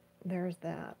there's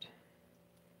that.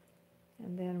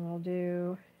 And then we'll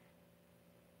do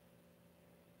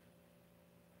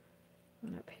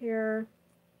one up here.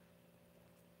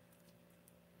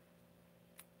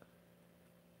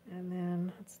 And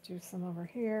then let's do some over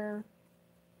here.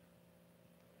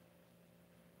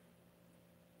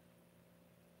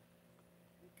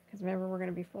 Because remember, we're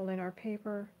going to be folding our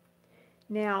paper.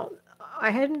 Now,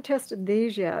 I hadn't tested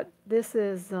these yet. This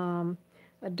is a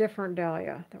different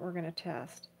dahlia that we're going to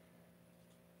test.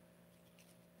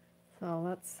 So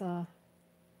let's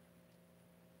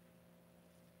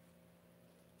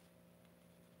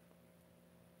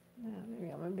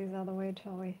maybe I'll move these out of the way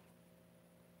till we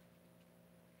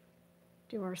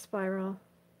do our spiral.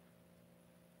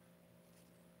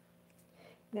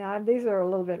 Now these are a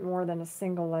little bit more than a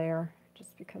single layer,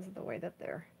 just because of the way that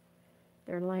they're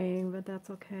laying, but that's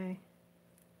okay.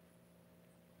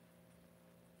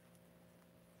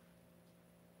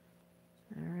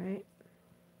 All right.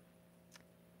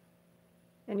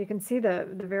 And you can see the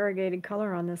variegated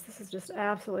color on this. This is just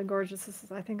absolutely gorgeous. This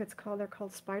is, I think they're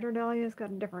called spider dahlias.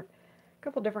 Got a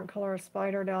couple different color of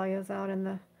spider dahlias out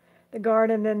in the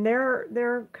garden. And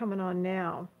they're coming on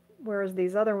now, whereas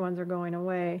these other ones are going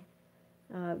away.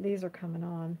 These are coming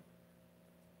on.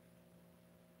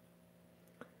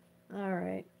 All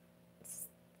right.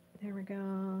 There we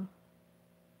go.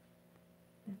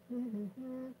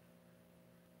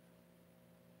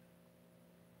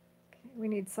 We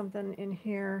need something in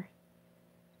here,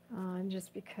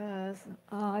 just because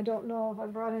I don't know if I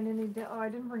brought in any, I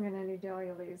didn't bring in any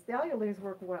dahlia leaves. Dahlia leaves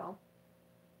work well.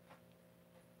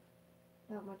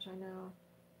 That much I know.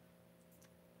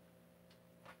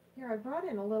 Here, I brought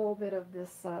in a little bit of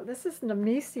this, this is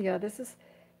Nemesia. This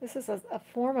is a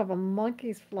form of a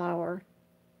monkey's flower.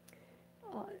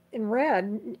 In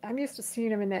red, I'm used to seeing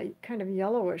them in that kind of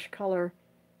yellowish color,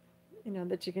 you know,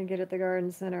 that you can get at the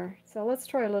garden center. So let's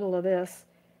try a little of this.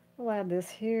 We'll add this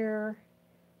here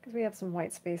because we have some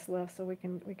white space left, so we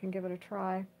can give it a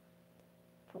try.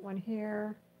 Put one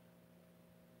here.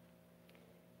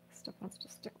 Stuff wants to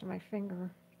stick to my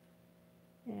finger.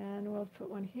 And we'll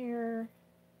put one here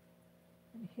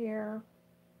and here.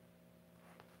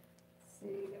 Let's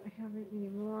see, do I have any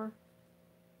more?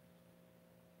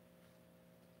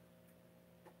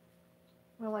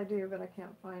 Well, I do, but I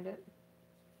can't find it.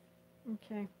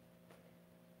 Okay.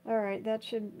 All right, that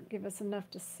should give us enough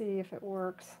to see if it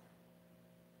works.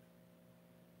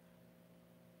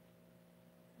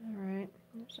 All right,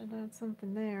 I should add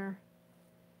something there.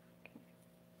 Okay.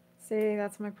 See,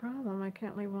 that's my problem. I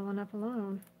can't leave well enough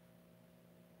alone.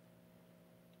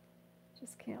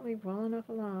 Just can't leave well enough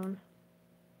alone.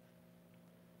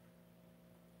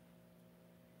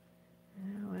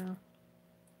 Oh, well.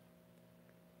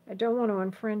 I don't want to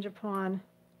infringe upon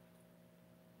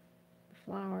the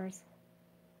flowers,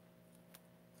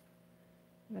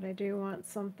 but I do want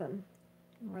something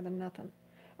more than nothing.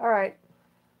 All right,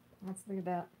 let's leave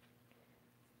that.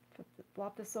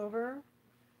 Flop this over.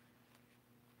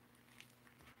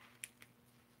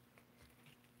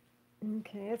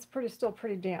 Okay, it's still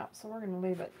pretty damp, so we're going to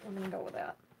leave it. We're going to go with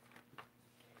that.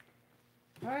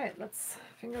 All right, let's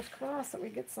fingers crossed that we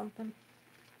get something.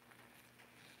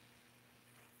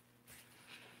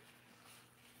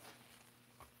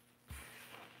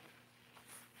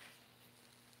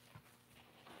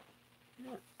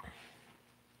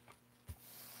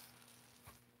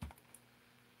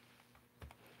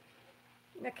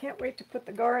 I can't wait to put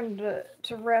the garden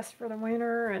to rest for the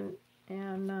winter,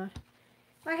 and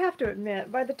I have to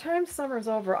admit, by the time summer's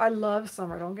over, I love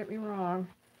summer, don't get me wrong,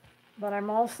 but I'm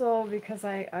also, because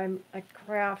I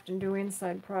craft and do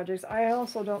inside projects, I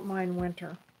also don't mind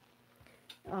winter.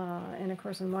 And of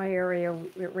course in my area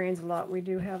it rains a lot. We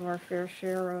do have our fair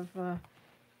share of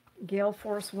gale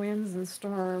force winds and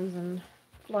storms and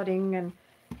flooding, and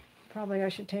probably I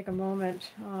should take a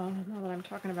moment, now that I'm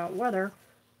talking about weather,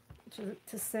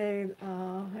 to say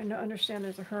I understand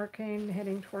there's a hurricane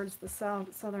heading towards the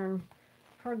southern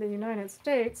part of the United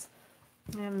States,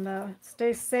 and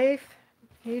stay safe,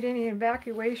 heed any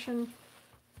evacuation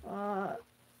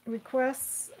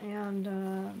requests, and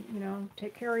you know,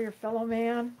 take care of your fellow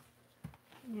man,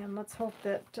 and let's hope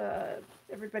that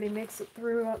everybody makes it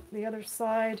through the other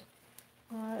side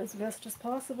as best as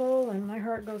possible, and my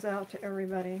heart goes out to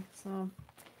everybody. So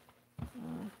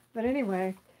but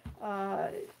anyway,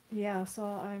 yeah, so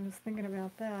I was thinking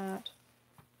about that,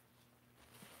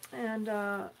 and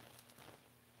of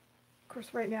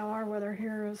course right now our weather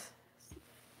here is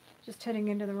just heading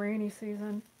into the rainy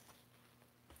season.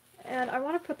 And I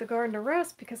want to put the garden to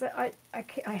rest because I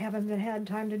haven't had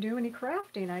time to do any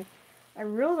crafting. I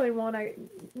really want to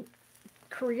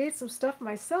create some stuff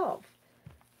myself.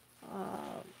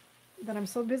 That I'm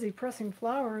so busy pressing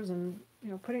flowers and,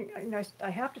 you know, putting, you know, I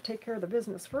have to take care of the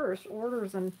business first.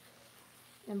 Orders and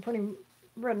putting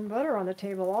bread and butter on the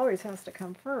table always has to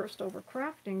come first over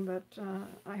crafting, but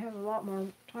I have a lot more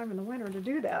time in the winter to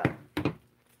do that.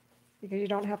 Because you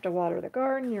don't have to water the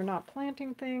garden, you're not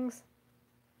planting things.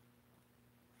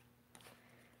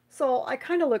 So I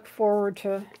kind of look forward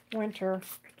to winter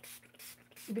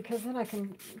because then I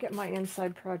can get my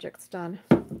inside projects done.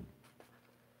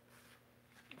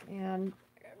 And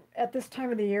at this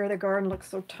time of the year, the garden looks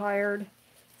so tired.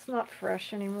 It's not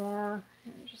fresh anymore.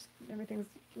 Just everything's,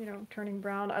 you know, turning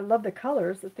brown. I love the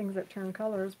colors, the things that turn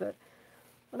colors, but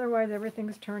otherwise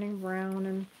everything's turning brown,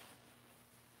 and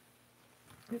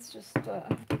it's just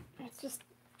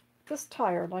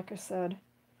tired, like I said.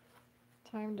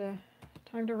 Time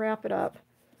to wrap it up.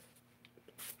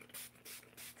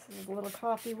 This is a little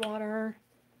coffee water.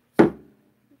 Put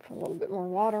a little bit more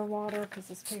water, because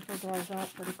this paper dries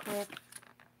out pretty quick.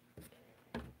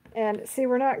 And see,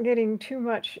 we're not getting too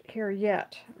much here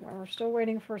yet. We're still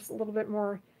waiting for a little bit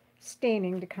more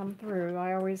staining to come through.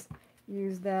 I always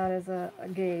use that as a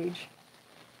gauge.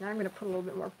 Now I'm going to put a little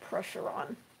bit more pressure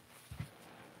on.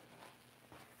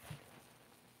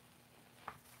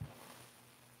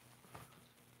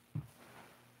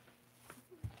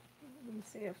 Let me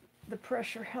see if the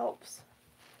pressure helps.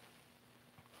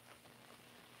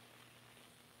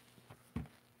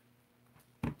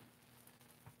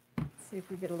 See if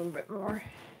we get a little bit more.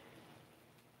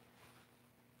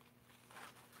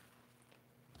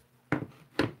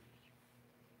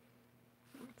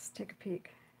 Let's take a peek.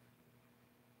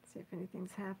 See if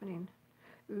anything's happening.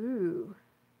 Ooh.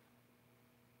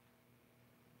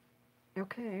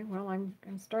 Okay, well, I'm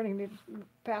starting to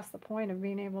pass the point of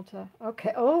being able to,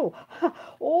 okay, oh,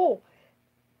 oh,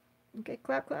 okay,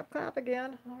 clap, clap, clap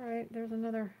again. All right, there's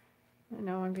another, I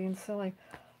know I'm being silly.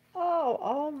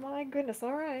 Oh my goodness,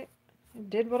 all right. It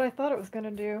did what I thought it was going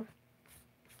to do.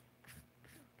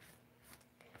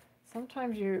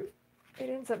 Sometimes it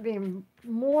ends up being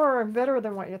more and better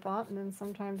than what you thought, and then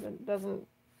sometimes it doesn't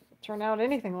turn out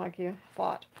anything like you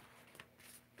thought.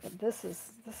 But this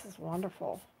is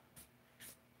wonderful.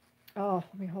 Oh,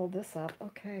 let me hold this up.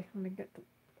 Okay, let me get the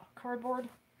cardboard.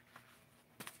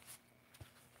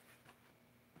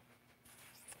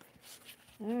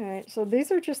 All right, so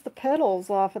these are just the petals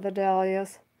off of the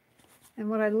dahlias. And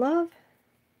what I love,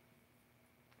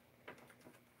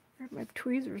 where'd my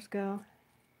tweezers go?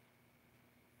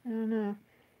 I don't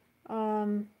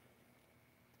know.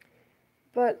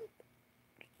 But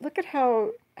look at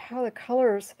how the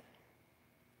colors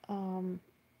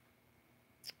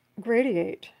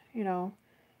gradiate, you know,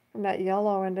 from that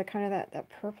yellow into kind of that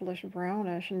purplish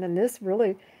brownish, and then this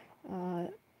really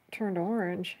turned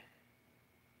orange.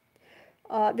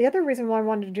 The other reason why I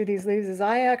wanted to do these leaves is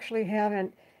I actually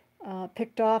haven't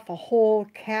picked off a whole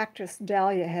cactus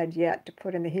dahlia head yet to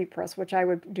put in the heat press, which I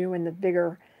would do in the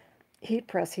bigger heat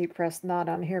press, not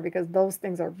on here, because those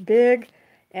things are big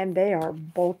and they are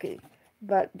bulky.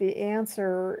 But the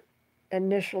answer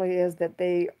initially is that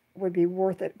they would be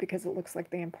worth it because it looks like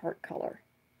they impart color.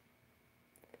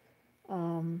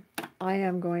 I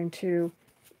am going to,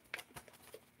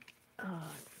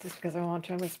 just because I want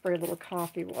to, I'm going to spray a little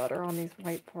coffee water on these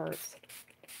white parts,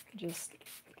 just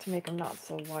to make them not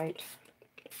so white.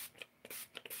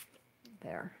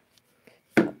 There.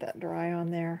 Let that dry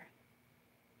on there.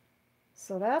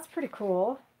 So that's pretty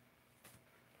cool.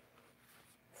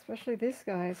 Especially these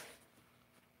guys.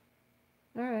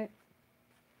 All right.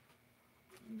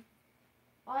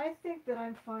 I think that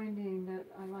I'm finding that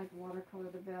I like watercolor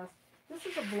the best. This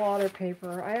is a blotter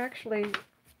paper. I actually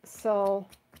sell,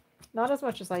 not as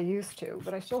much as I used to,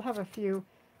 but I still have a few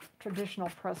traditional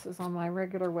presses on my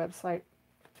regular website.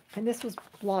 And this was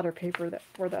blotter paper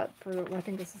I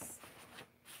think this is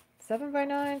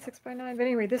 7x9, 6x9. But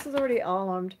anyway, this is already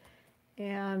allumed,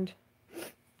 and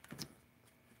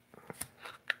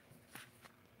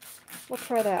we'll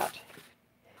try that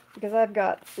because I've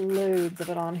got loads of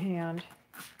it on hand.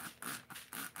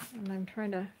 And I'm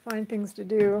trying to find things to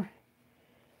do.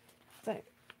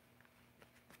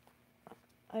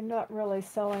 I'm not really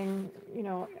selling,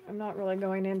 I'm not really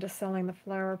going into selling the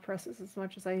flower presses as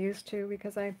much as I used to,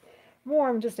 because I'm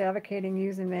just advocating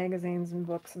using magazines and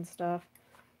books and stuff,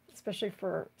 especially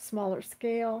for smaller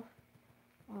scale.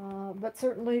 But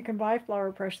certainly you can buy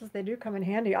flower presses. They do come in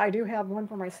handy. I do have one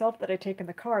for myself that I take in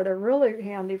the car. They're really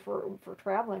handy for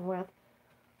traveling with.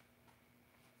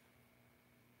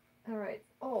 All right.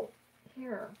 Oh,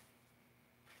 here.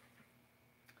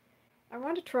 I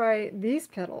want to try these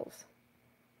petals.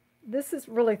 This is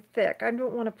really thick. I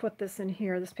don't want to put this in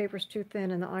here. This paper's too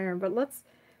thin in the iron, but let's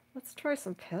try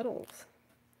some petals.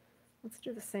 Let's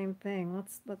do the same thing.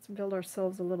 Let's build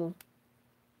ourselves a little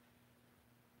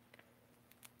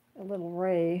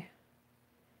ray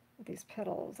with these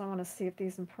petals. I want to see if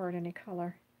these impart any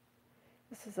color.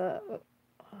 This is a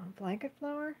blanket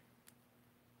flower, I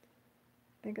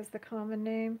think is the common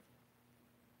name.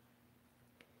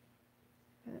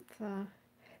 But,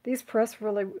 these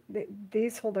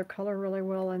these hold their color really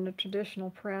well in the traditional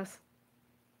press.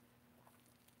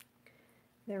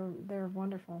 They're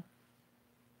wonderful.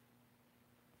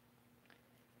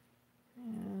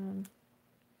 And,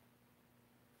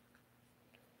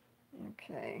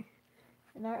 okay.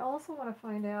 And I also want to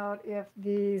find out if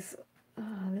these,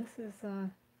 this is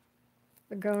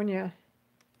begonia.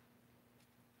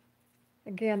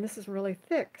 Again, this is really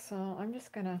thick, so I'm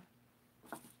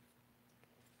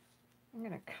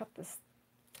gonna cut this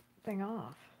thing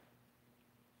off.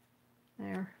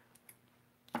 There.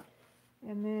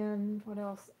 And then what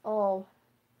else? Oh,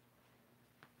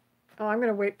 I'm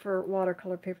gonna wait for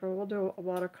watercolor paper. We'll do a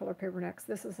watercolor paper next.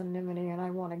 This is anemone, and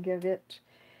I'm gonna give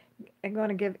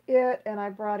it, and I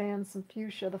brought in some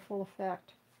fuchsia, the full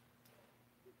effect.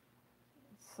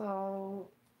 So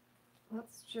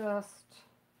let's just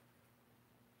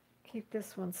keep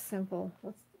this one simple.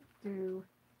 Let's do,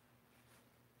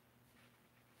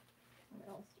 what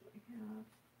else do we have?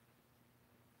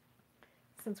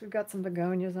 Since we've got some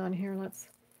begonias on here, let's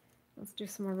do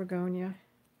some more begonia.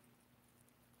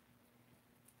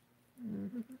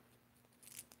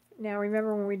 Now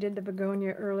remember when we did the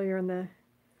begonia earlier in the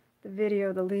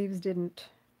video, the leaves didn't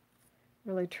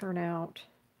really turn out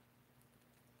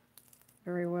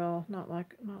very well. Not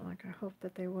like I hoped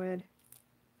that they would.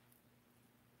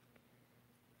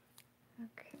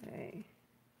 Okay.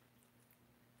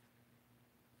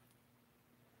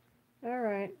 All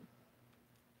right.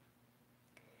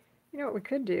 You know what we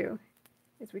could do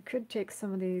is we could take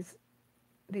some of the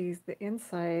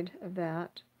inside of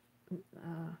that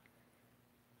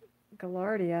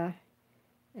Gaillardia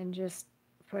and just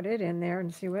put it in there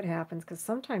and see what happens, because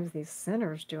sometimes these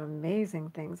centers do amazing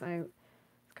things. I was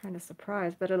kind of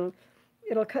surprised, but it'll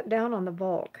cut down on the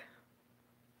bulk.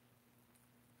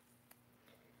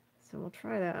 So we'll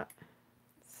try that.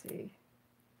 Let's see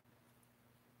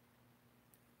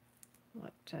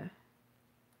what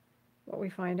we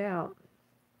find out.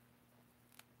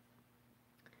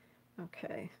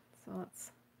 Okay, so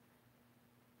let's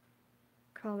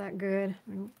call that good.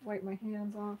 And wipe my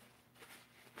hands off.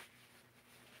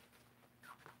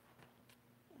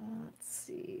 Let's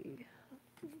see.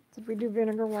 Did we do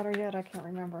vinegar water yet? I can't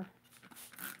remember.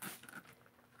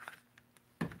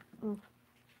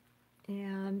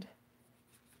 And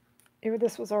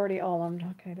this was already allumed.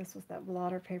 Okay, this was that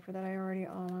blotter paper that I already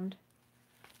allumed.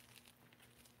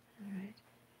 All right.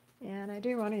 And I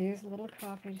do want to use a little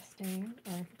coffee stain,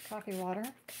 or coffee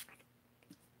water.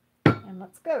 And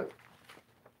let's go.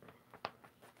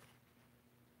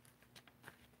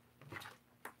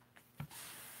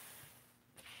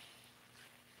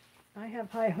 I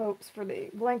have high hopes for the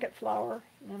blanket flower,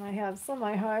 and I have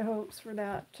semi-high hopes for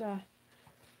that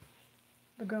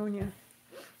begonia.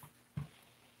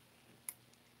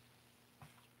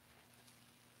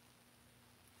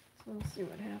 So we'll see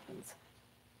what happens.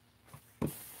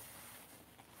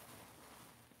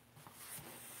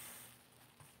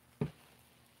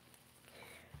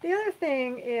 The other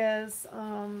thing is,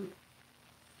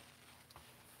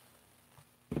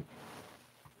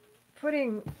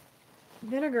 putting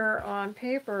vinegar on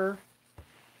paper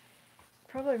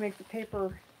probably make the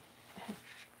paper,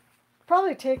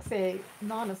 probably takes a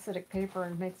non-acidic paper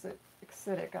and makes it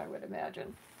acidic, I would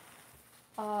imagine.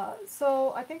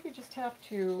 So I think you just have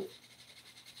to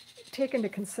take into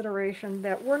consideration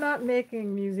that we're not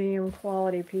making museum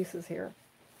quality pieces here.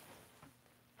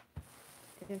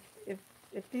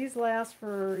 If these last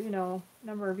for, you know, a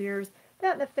number of years,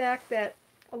 that and the fact that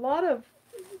a lot of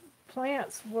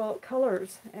plants will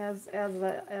colors, as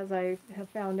I have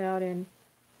found out in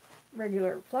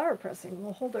regular flower pressing,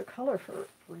 will hold their color for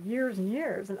years and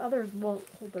years, and others won't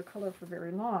hold their color for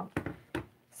very long.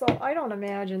 So I don't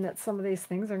imagine that some of these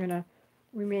things are going to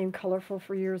remain colorful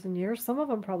for years and years. Some of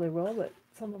them probably will, but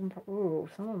some of them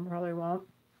probably won't.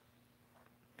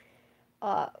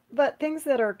 But things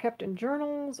that are kept in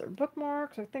journals or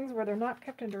bookmarks or things where they're not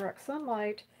kept in direct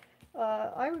sunlight,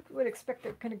 I would expect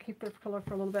they're going to keep their color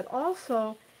for a little bit.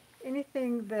 Also,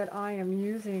 anything that I am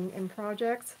using in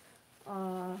projects,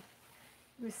 let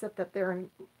me set that there and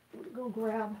go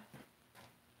grab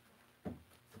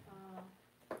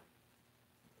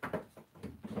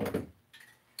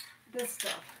this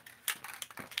stuff.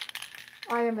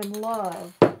 I am in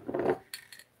love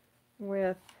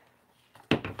with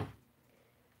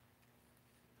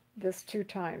this 2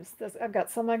 times. This, I've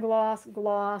got semi-gloss,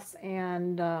 gloss,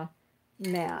 and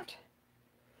matte.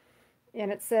 And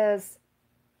it says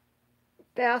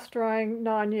fast drying,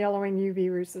 non-yellowing, UV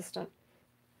resistant.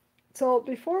 So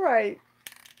before I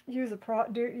use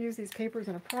use these papers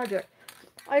in a project,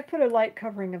 I put a light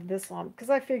covering of this on because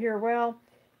I figure, well,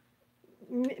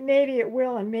 maybe it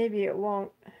will and maybe it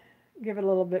won't give it a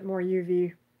little bit more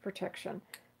UV protection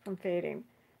from fading,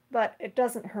 but it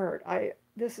doesn't hurt.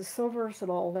 This is so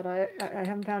versatile that I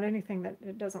haven't found anything that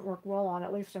it doesn't work well on,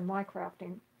 at least in my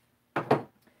crafting.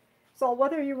 So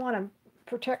whether you want to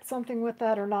protect something with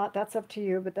that or not, that's up to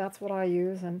you, but that's what I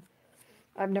use, and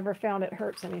I've never found it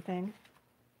hurts anything.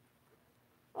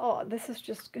 Oh, this is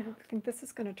just, I think this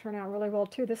is going to turn out really well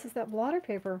too. This is that blotter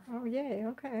paper. Oh, yay,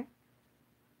 okay.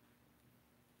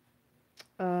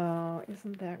 Oh,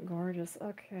 isn't that gorgeous?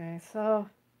 Okay, so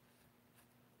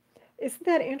isn't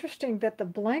that interesting that the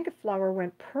blanket flower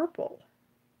went purple?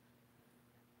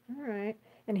 All right,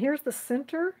 and here's the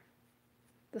center.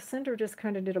 The center just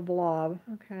kind of did a blob.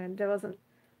 Okay,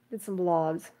 did some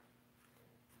blobs.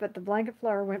 But the blanket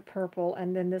flower went purple,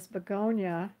 and then this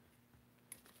begonia,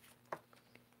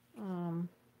 let's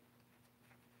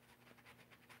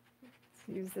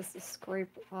use this to scrape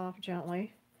off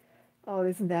gently. Oh,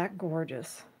 isn't that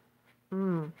gorgeous?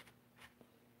 All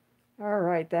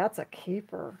right, that's a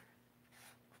keeper.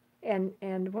 And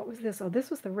what was this? Oh, this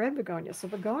was the red begonia. So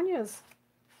begonias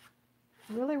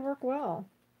really work well.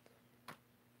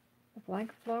 The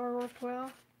blanket flower worked well.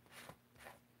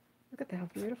 Look at how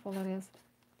beautiful that is.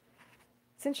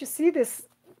 Since you see this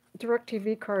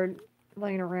DirecTV card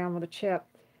laying around with a chip,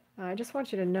 I just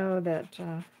want you to know that,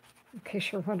 in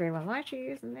case you're wondering, well, why is she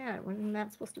using that? Wasn't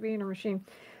that supposed to be in a machine?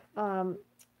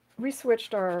 We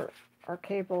switched our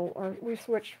cable, or we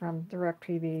switched from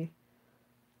DirecTV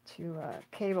to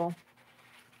cable.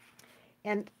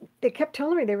 And they kept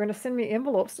telling me they were going to send me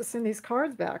envelopes to send these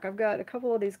cards back. I've got a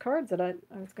couple of these cards that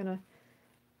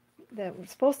that were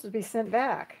supposed to be sent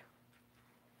back.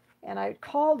 And I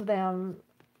called them,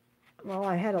 well,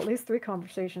 I had at least 3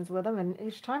 conversations with them, and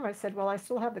each time I said, well, I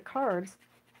still have the cards.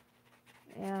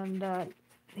 And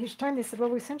each time they said, well,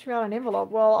 we sent you out an envelope.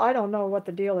 Well, I don't know what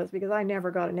the deal is because I never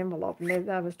got an envelope. And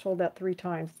I was told that 3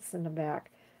 times to send them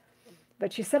back.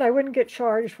 But she said I wouldn't get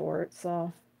charged for it,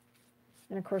 so.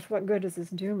 And of course, what good does this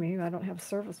do me? I don't have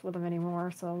service with them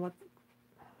anymore, so what,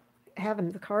 having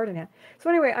the card in it. So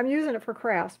anyway, I'm using it for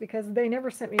crafts because they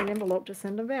never sent me an envelope to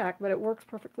send them back, but it works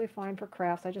perfectly fine for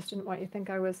crafts. I just didn't want you to think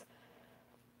I was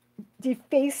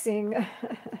defacing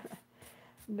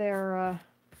their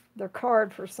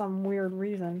card for some weird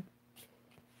reason.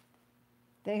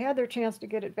 They had their chance to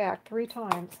get it back 3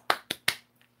 times.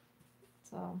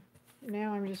 So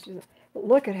now I'm just using it. But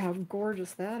look at how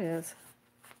gorgeous that is.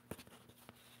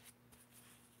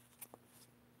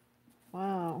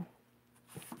 Wow.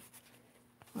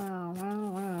 Wow,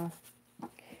 wow,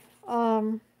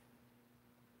 wow.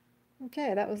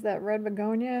 Okay, that was that red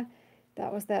begonia.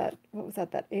 That was that, what was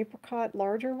that apricot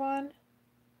larger one?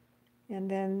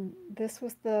 And then this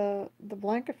was the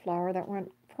blanket flower that went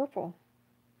purple.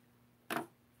 Yeah.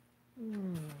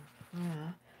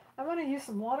 I want to use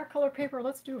some watercolor paper.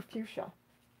 Let's do a fuchsia.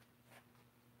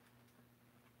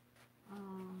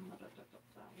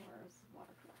 Where's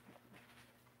watercolor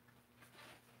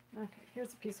paper? Okay,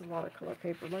 here's a piece of watercolor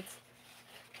paper.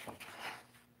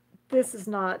 This is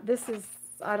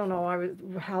I don't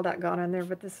know how that got in there,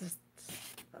 but this is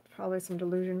probably some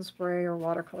Delusion spray or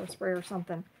watercolor spray or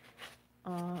something.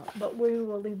 But we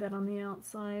will leave that on the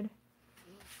outside.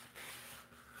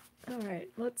 All right,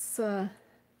 let's, there's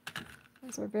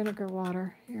our vinegar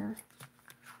water here.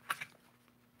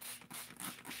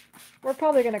 We're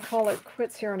probably going to call it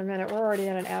quits here in a minute. We're already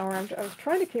in an hour. I was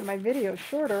trying to keep my videos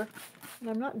shorter, and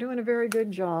I'm not doing a very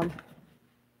good job.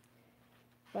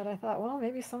 But I thought, well,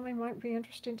 maybe somebody might be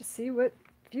interested to see what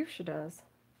fuchsia does.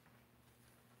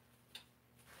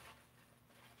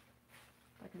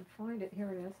 If I can find it, here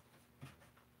it is.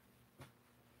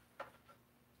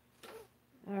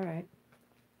 All right.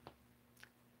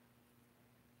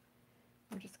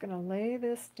 We're just going to lay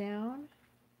this down.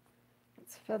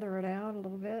 Let's feather it out a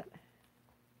little bit.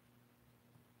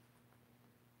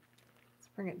 Let's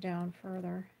bring it down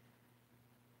further.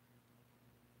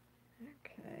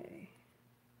 Okay.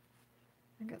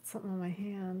 I got something on my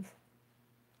hands.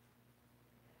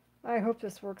 I hope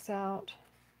this works out.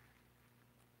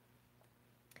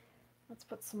 Let's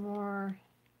put some more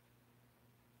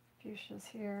fuchsias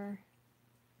here.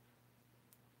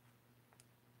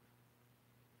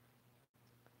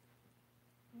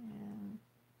 And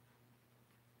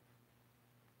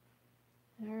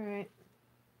all right.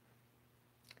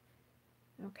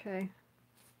 Okay.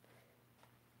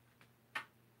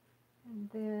 And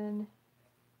then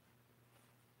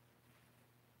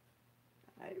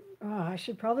I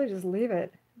should probably just leave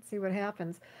it and see what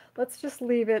happens. Let's just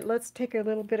leave it. Let's take a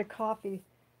little bit of coffee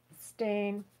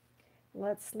stain.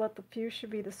 Let's let the fuchsia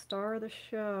be the star of the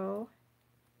show,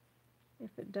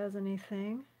 if it does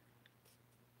anything.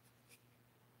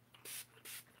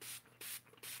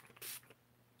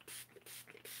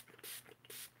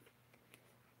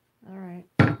 All right.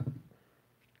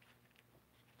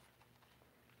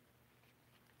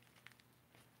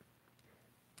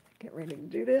 Get ready to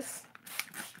do this.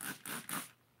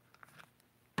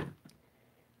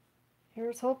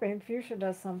 Here's hoping fuchsia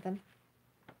does something.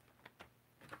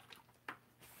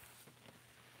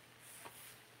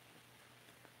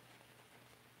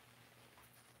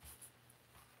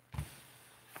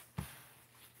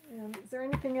 And is there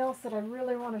anything else that I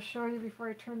really want to show you before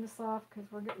I turn this off?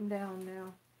 Because we're getting down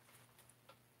now.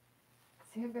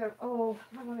 See, I've got, oh,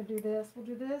 I want to do this. We'll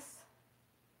do this.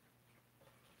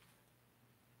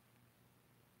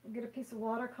 We'll get a piece of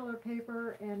watercolor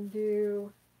paper and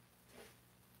do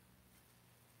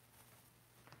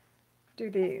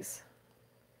these.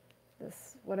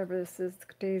 This, whatever this is,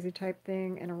 daisy type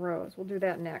thing, and a rose. We'll do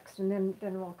that next, and then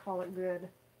we'll call it good.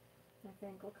 I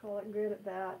think we'll call it good at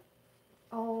that.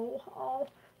 Oh,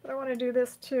 but I want to do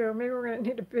this too. Maybe we're going to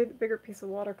need a bigger piece of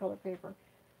watercolor paper.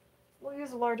 We'll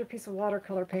use a larger piece of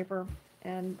watercolor paper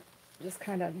and just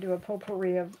kind of do a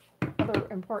potpourri of other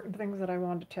important things that I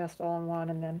wanted to test all in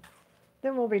one, and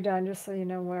then we'll be done, just so you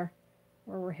know where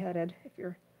we're headed, if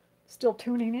you're still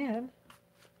tuning in.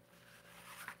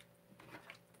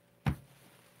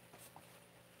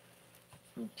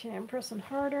 Okay, I'm pressing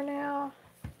harder now.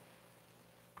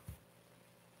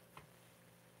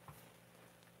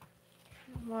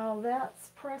 While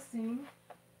that's pressing,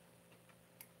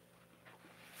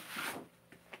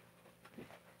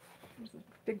 there's a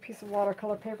big piece of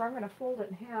watercolor paper. I'm going to fold it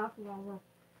in half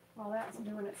while that's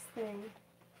doing its thing.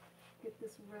 Get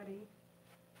this ready.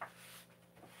 I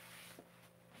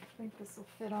think this will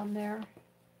fit on there.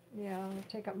 Yeah, it'll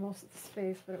take up most of the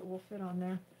space, but it will fit on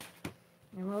there.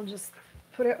 And we'll just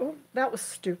put it, oh, that was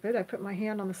stupid. I put my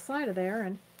hand on the side of there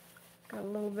and got a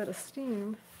little bit of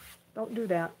steam. Don't do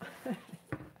that.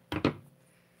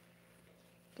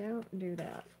 Don't do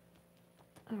that.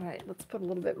 All right, let's put a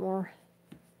little bit more.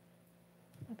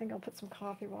 I think I'll put some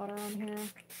coffee water on here.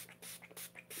 Let's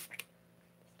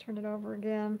turn it over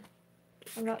again.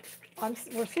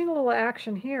 We're seeing a little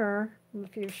action here in the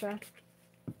fuchsia.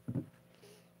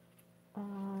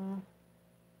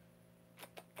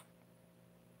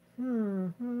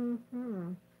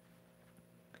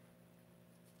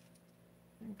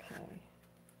 Okay.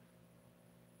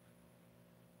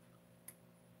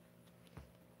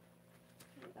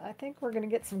 I think we're going to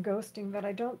get some ghosting, but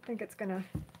I don't think it's going to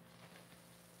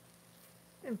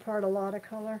impart a lot of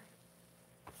color.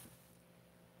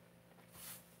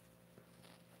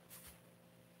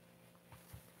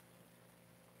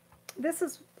 This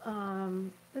is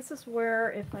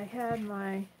where, if I had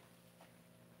my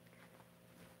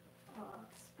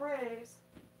sprays,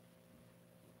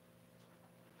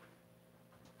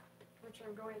 which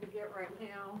I'm going to get right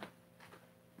now.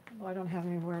 Well, I don't have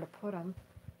anywhere to put them.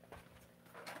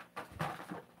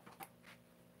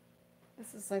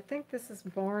 I think this is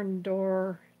Barn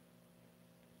Door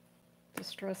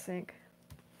Distress Ink.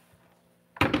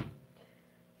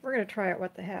 we're going to try it,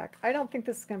 what the heck. I don't think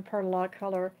this is going to impart a lot of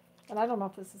color, and I don't know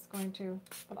if this is going to,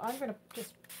 but I'm going to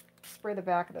just spray the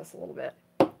back of this a little bit,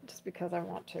 just because I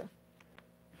want to.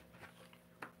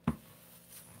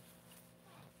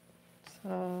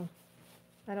 So,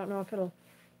 I don't know if it'll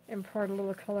impart a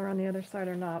little color on the other side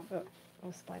or not, but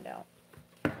let's find out.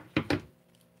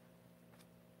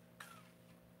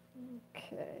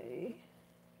 Okay.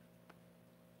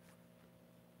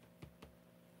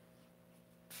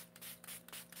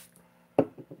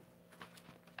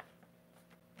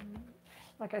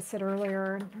 Like I said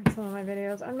earlier in some of my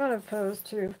videos, I'm not opposed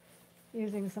to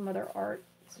using some other art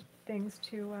things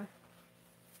to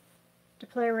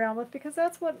play around with, because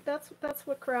that's what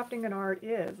crafting an art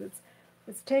is.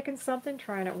 It's taking something,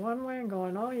 trying it one way, and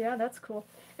going, oh yeah, that's cool.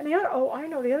 And the other, I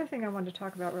know the other thing I wanted to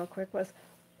talk about real quick was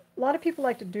a lot of people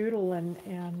like to doodle and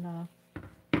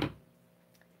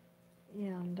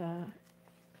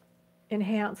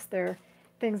enhance their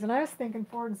things. And I was thinking,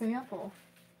 for example,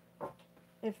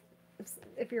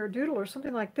 if you're a doodler or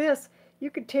something like this,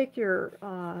 you could take your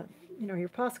your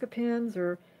Posca pens,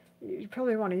 or you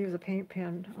probably want to use a paint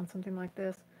pen on something like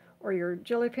this, or your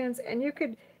jelly pens, and you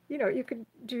could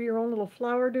do your own little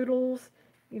flower doodles,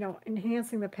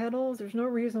 enhancing the petals. There's no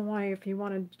reason why, if you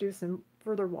wanted to do some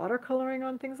further watercoloring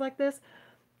on things like this,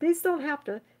 these don't have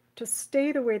to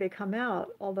stay the way they come out,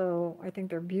 although I think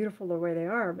they're beautiful the way they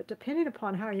are. But depending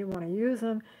upon how you want to use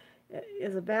them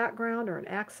as a background or an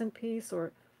accent piece,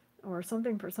 or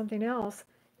something for something else,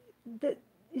 that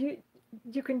you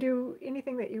can do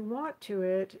anything that you want to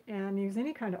it and use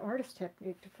any kind of artist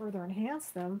technique to further enhance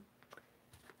them.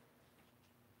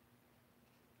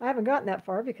 I haven't gotten that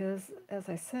far because, as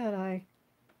I said, I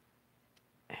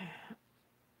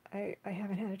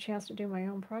haven't had a chance to do my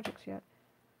own projects yet.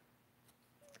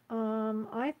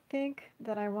 I think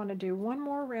that I want to do one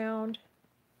more round,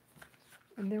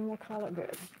 and then we'll call it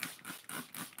good.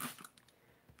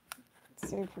 Let's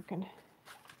see if we can.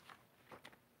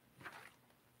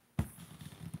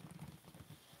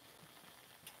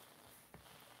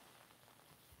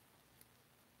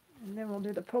 And then we'll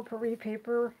do the potpourri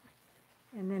paper,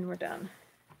 and then we're done.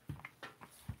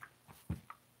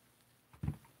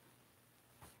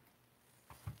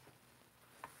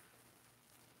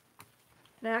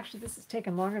 And actually, this is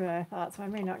taking longer than I thought, so I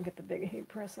may not get the big heat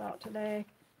press out today.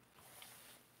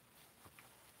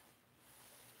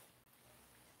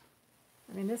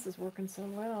 I mean, this is working so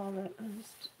well that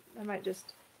I might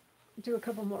just do a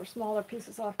couple more smaller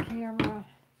pieces off camera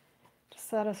to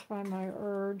satisfy my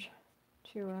urge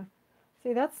to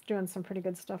see. That's doing some pretty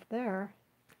good stuff there.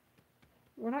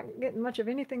 We're not getting much of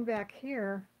anything back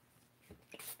here.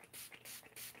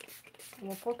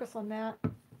 We'll focus on that.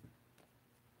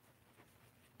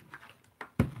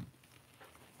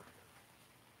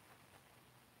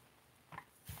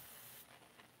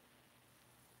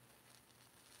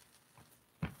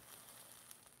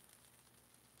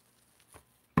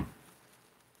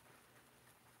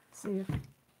 See if,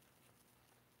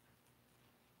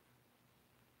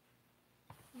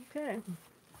 okay.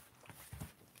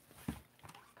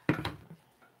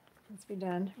 Let's be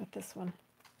done with this one.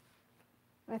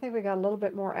 I think we got a little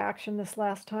bit more action this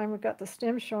last time. We've got the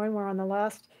stem showing. We're on the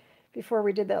last, before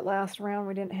we did that last round,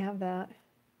 we didn't have that.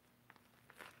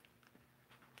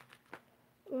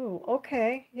 Ooh,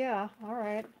 okay, yeah, all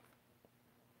right.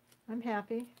 I'm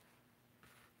happy.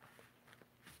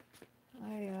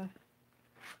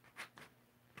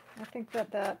 I think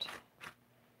that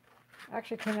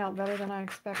actually came out better than I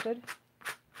expected.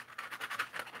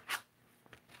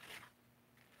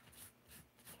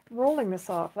 Rolling this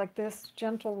off like this,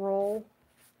 gentle roll.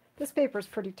 This paper is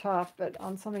pretty tough, but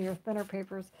on some of your thinner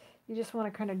papers, you just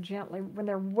want to kind of gently, when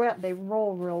they're wet, they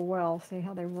roll real well. See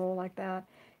how they roll like that?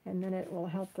 And then it will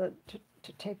help to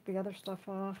take the other stuff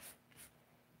off.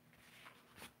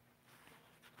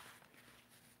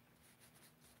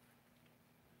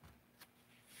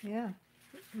 Yeah,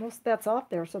 most of that's off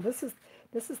there. So this is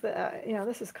the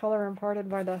this is color imparted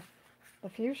by the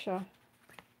fuchsia.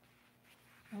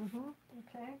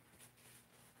 Okay.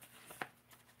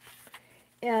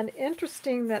 And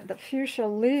interesting that the fuchsia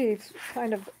leaves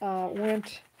kind of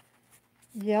went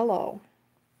yellow.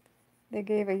 They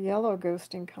gave a yellow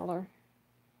ghosting color.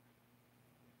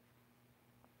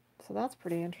 So that's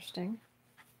pretty interesting.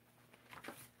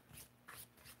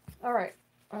 All right,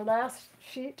 our last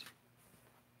sheet.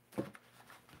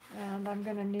 And I'm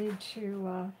going to need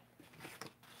to,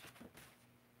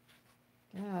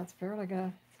 yeah, it's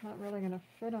not really going to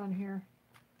fit on here.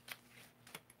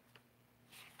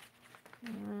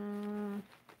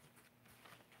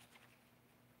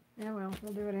 Yeah, well,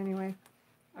 we'll do it anyway.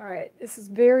 All right, this is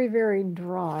very, very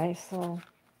dry, so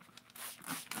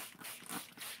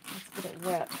get it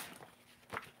wet.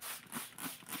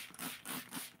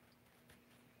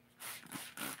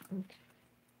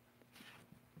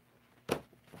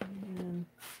 And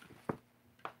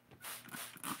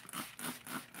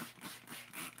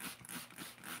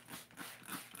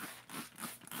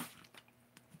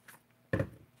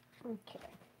okay.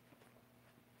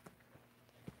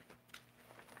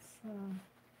 So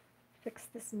fix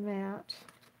this mat.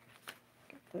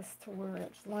 Get this to where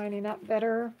it's lining up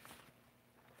better.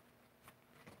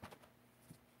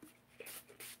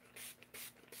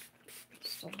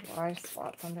 Still dry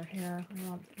spots under here.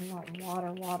 We want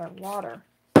water, water, water.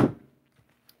 Okay.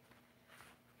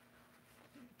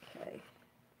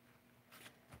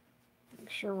 Make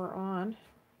sure we're on.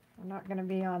 We're not going to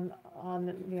be on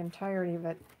the entirety of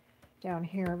it down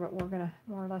here, but we're going to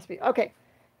more or less be. Okay.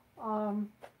 All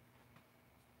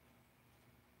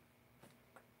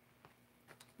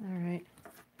right.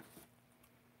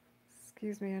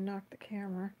 Excuse me, I knocked the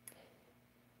camera.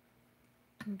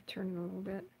 Let me turn it a little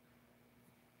bit.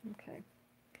 Okay.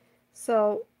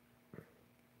 So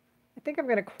I think I'm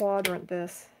going to quadrant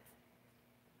this.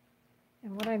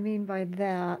 And what I mean by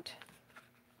that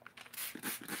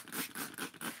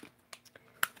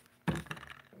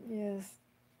is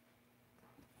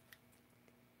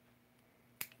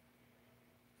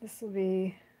this will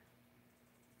be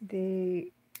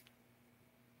the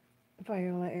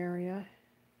viola area.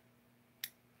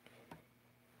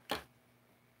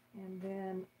 And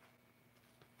then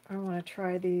I want to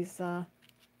try these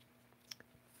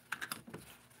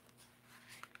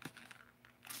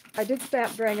I did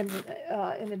snapdragons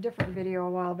in a different video a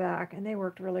while back, and they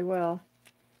worked really well.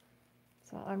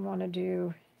 So I want to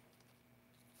do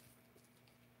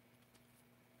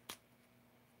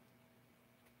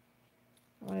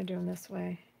them this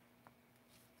way.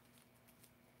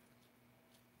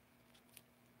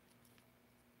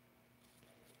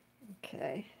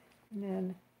 Okay, and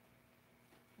then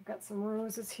I've got some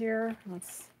roses here.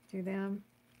 Let's do them.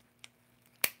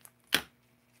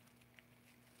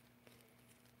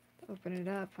 Open it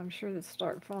up. I'm sure they'll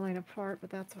start falling apart, but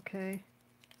that's okay.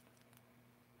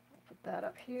 I'll put that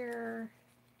up here.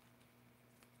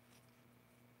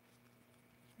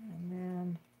 And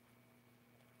then,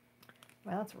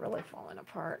 well, it's really falling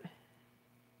apart.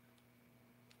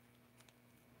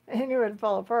 I knew it'd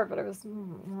fall apart, but I was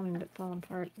wanting it to fall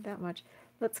apart that much.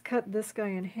 Let's cut this guy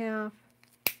in half.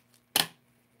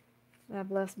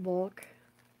 Have less bulk.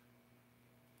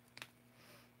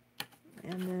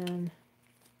 And then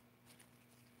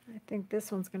I think this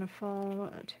one's going to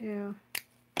fall too.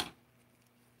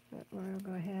 But we'll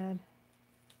go ahead.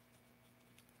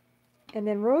 And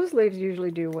then rose leaves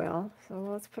usually do well. So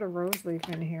let's put a rose leaf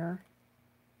in here.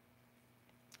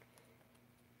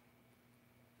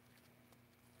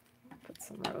 Put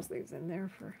some rose leaves in there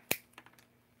for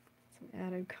some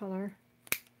added color.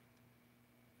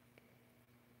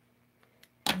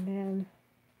 And then,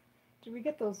 did we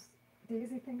get those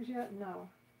daisy things yet? No.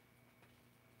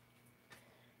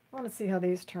 I want to see how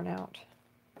these turn out.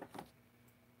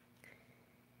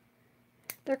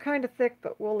 They're kind of thick,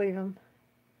 but we'll leave them.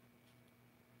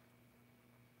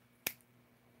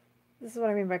 This is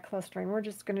what I mean by clustering. We're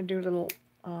just going to do little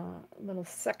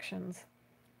sections.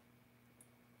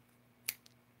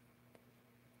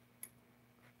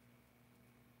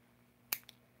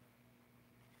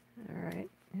 All right,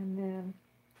 and then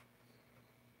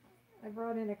I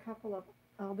brought in a couple of.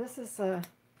 Oh, this is a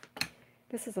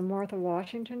Martha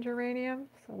Washington geranium.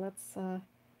 So let's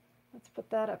put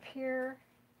that up here.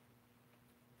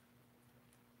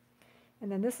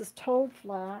 And then this is toad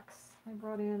flax. I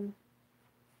brought in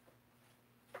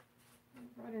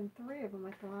 3 of them,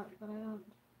 I thought, but I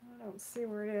don't see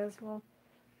where it is. Well,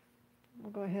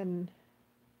 we'll go ahead and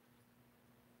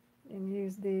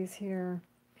use these here.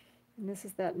 And this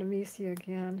is that Nemesia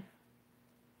again.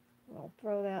 We'll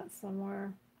throw that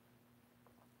somewhere.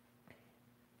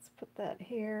 Let's put that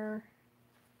here.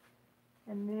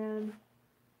 And then,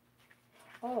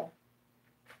 oh.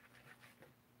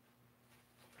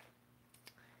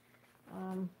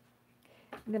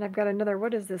 And then I've got another,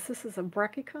 what is this? This is a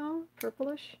brachycone,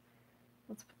 purplish.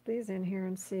 Let's put these in here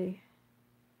and see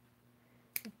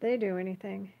if they do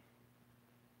anything.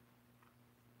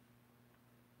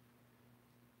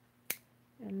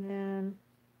 And then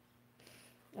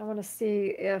I want to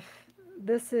see if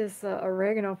this is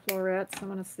oregano florets. I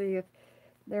want to see if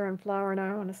they're in flower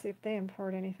now. I want to see if they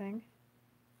impart anything.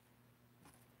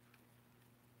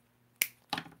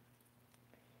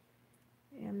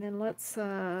 And then let's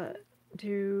I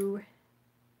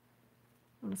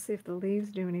want to see if the leaves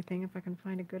do anything, if I can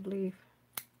find a good leaf.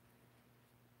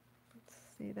 Let's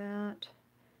see that.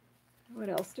 What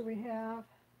else do we have?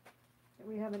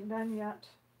 that we haven't done yet.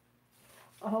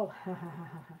 Oh,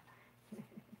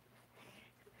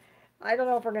 I don't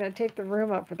know if we're going to take the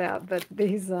room up for that, but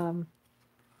these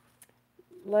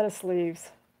lettuce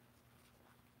leaves.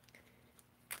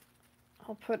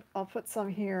 I'll put some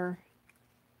here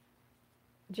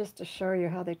just to show you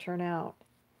how they turn out.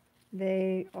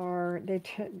 They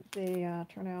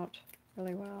turn out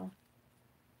really well.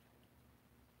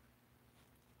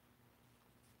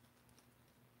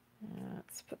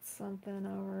 Let's put something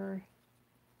over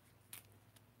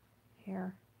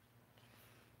here.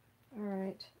 All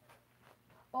right.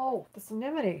 Oh, this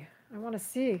anemone. I want to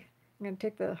see. I'm going to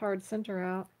take the hard center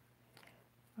out.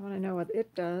 I want to know what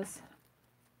it does.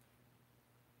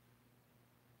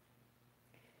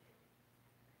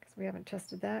 Because we haven't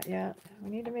tested that yet. We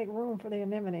need to make room for the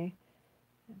anemone.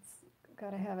 It's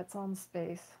got to have its own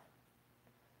space.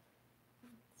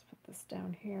 Let's put this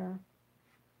down here.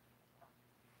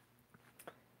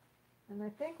 And I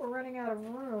think we're running out of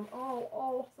room.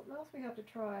 Oh, something else we have to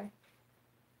try.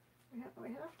 We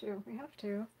have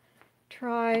to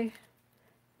try.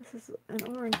 This is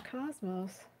an orange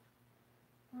cosmos.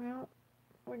 Well,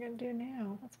 what are we going to do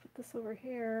now? Let's put this over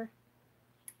here.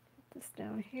 Put this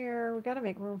down here. We got to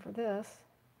make room for this.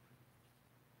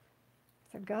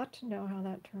 So I've got to know how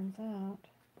that turns out.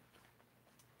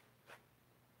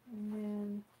 And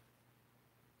then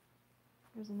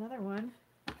there's another one.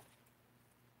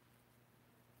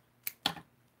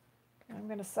 I'm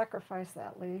going to sacrifice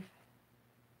that leaf.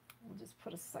 We'll just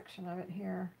put a section of it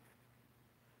here.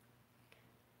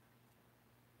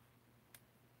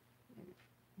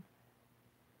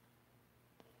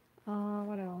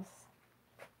 What else?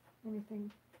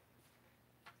 Anything?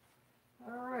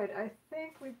 All right, I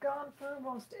think we've gone through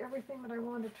most everything that I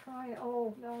wanted to try.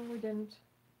 Oh, no, we didn't.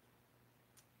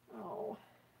 Oh,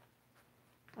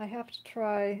 I have to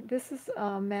try. This is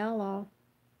mallow.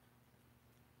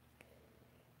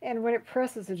 And when it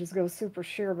presses, it just goes super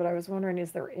sheer, but I was wondering,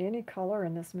 is there any color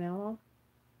in this mallow?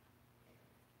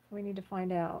 We need to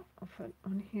find out. I'll put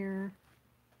on here.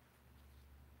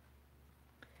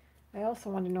 I also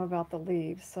want to know about the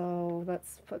leaves, so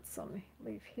let's put some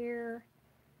leaf here.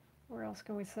 Where else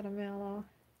can we set a mallow?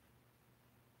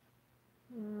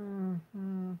 Oh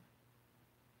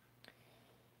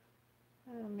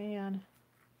man,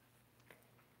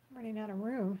 I'm running out of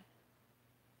room.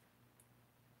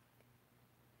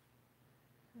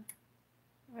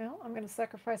 Well, I'm going to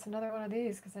sacrifice another one of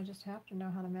these because I just have to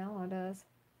know how the mallow does.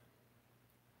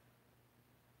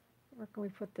 Where can we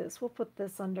put this? We'll put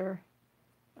this under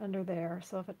there.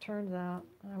 So if it turns out,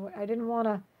 I didn't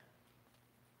want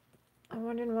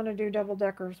to do double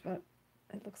deckers, but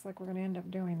it looks like we're going to end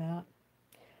up doing that.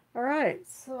 All right,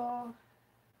 so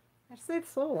I say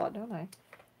this a lot, don't I? I'm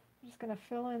just going to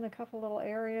fill in a couple little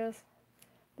areas.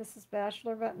 This is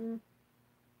bachelor button.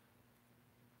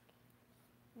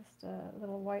 Just a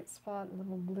little white spot, a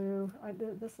little blue.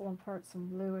 This will impart some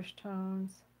bluish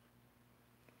tones.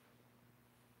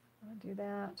 I'll do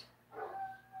that.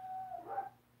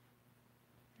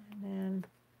 And then,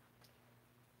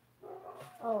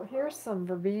 oh, here's some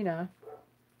verbena.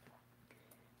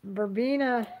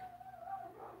 Verbena,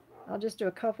 I'll just do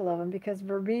a couple of them because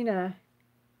verbena,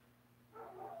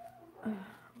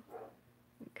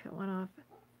 cut one off.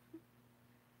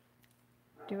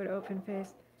 Do it open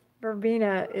face.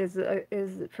 Verbena is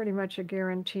pretty much a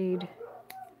guaranteed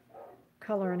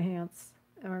color enhance.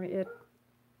 I mean,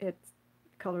 it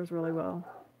colors really well.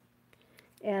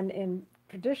 And in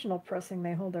traditional pressing,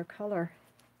 they hold their color.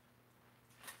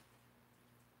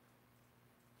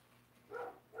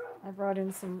 I brought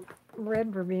in some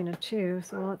red verbena too,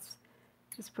 so let's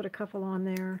just put a couple on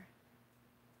there.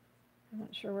 I'm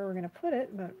not sure where we're going to put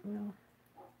it, but we'll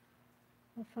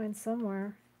find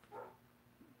somewhere.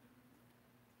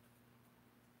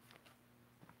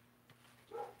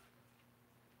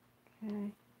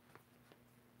 Okay,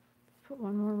 put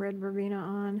one more red verbena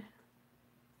on.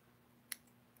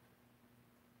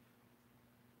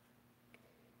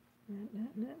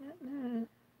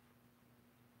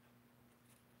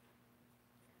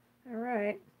 All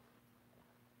right.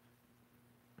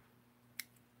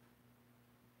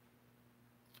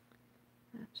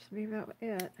 That should be about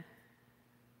it.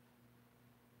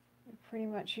 We pretty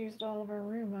much used all of our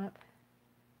room up.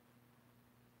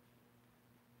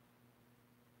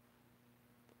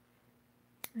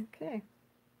 Okay.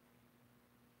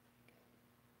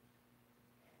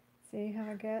 See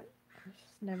how I get? It's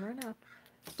just never enough.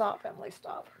 Stop, Emily,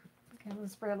 stop. Okay, I'm going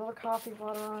to spray a little coffee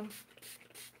water on.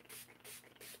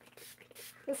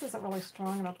 This isn't really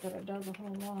strong enough that it does a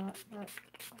whole lot, but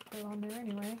I'll put it on there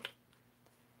anyway.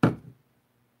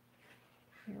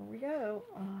 Here we go.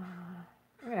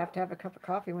 I'm gonna have to have a cup of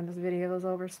coffee when this video is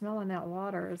over. Smelling that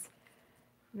water has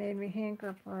made me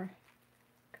hanker for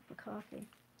a cup of coffee.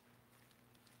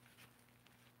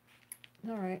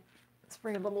 Alright,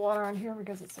 spray a little water on here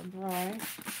because it's so dry.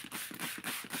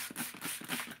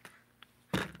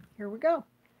 Here we go.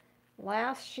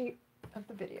 Last sheet of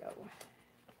the video.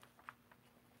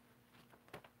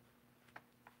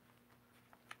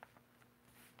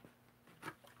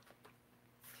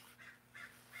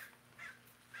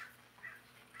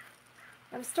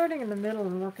 I'm starting in the middle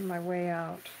and working my way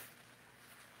out.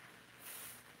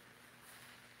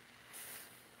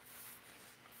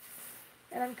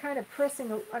 And I'm kind of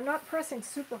pressing, I'm not pressing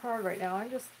super hard right now, I'm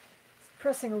just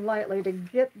pressing lightly to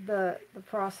get the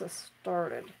process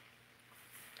started.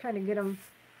 Kind of get them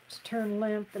to turn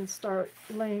limp and start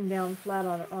laying down flat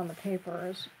on the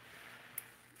paper.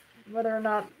 Whether or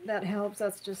not that helps,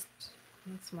 that's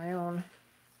my own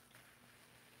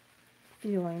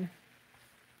feeling.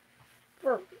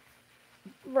 For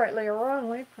rightly or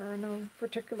wrongly, for no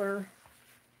particular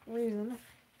reason.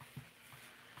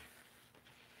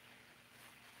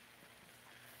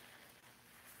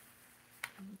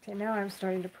 Okay, now I'm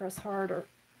starting to press harder.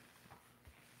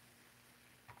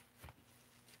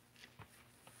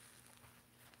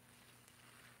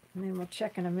 And then we'll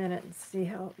check in a minute and see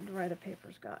how dry the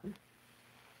paper's gotten.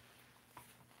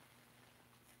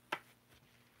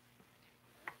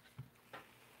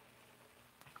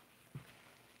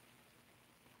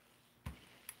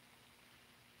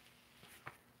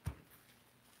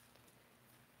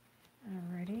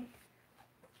 Alrighty.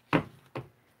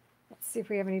 Let's see if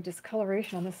we have any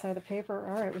discoloration on this side of the paper.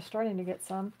 Alright, we're starting to get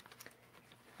some.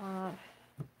 And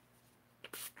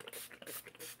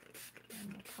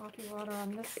the coffee water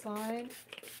on this side.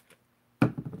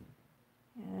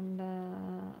 And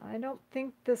I don't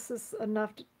think this is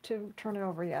enough to turn it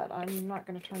over yet. I'm not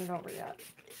going to turn it over yet.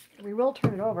 We will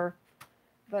turn it over,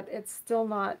 but it's still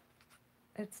not,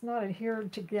 it's not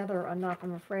adhered together enough.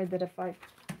 I'm afraid that if I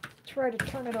try to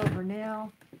turn it over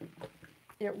now,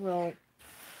 it will,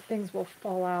 things will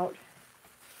fall out.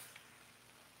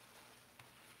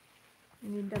 You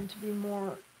need them to be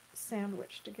more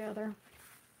sandwiched together.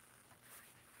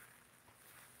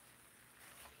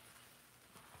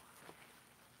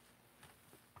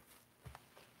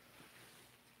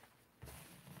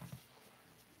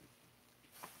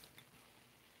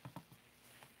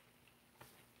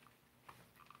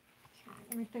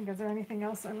 Let me think, is there anything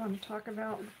else I want to talk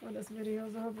about before this video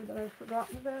is over that I've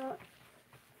forgotten about?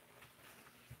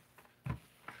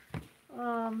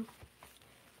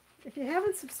 If you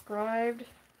haven't subscribed,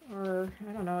 or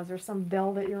I don't know, is there some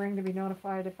bell that you ring to be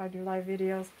notified if I do live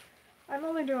videos? I'm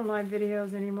only doing live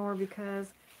videos anymore because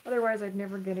otherwise I'd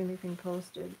never get anything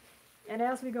posted. And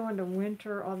as we go into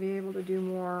winter, I'll be able to do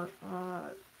more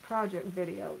project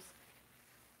videos.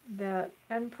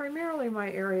 And primarily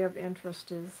my area of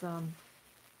interest is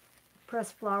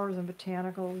pressed flowers and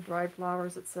botanicals, dried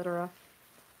flowers, etc.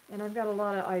 And I've got a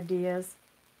lot of ideas.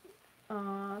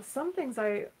 Some things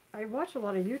I watch a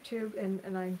lot of YouTube,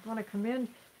 and I want to commend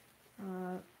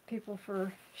people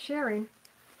for sharing.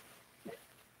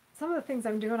 Some of the things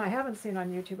I'm doing I haven't seen on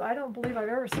YouTube. I don't believe I've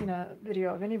ever seen a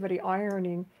video of anybody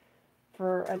ironing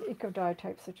for an eco-dye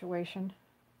type situation,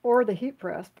 or the heat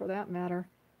press for that matter.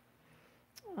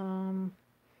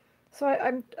 So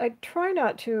I try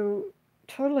not to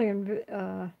totally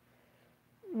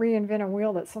reinvent a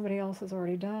wheel that somebody else has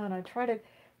already done. I try to,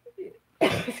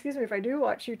 excuse me, if I do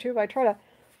watch YouTube, I try to,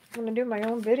 when I do my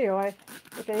own video,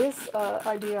 if there is an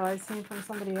idea I've seen from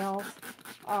somebody else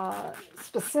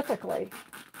specifically,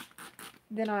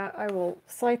 then I will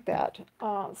cite that.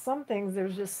 Some things,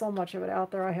 there's just so much of it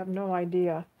out there, I have no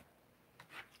idea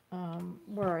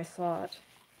where I saw it.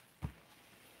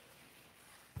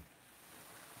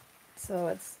 So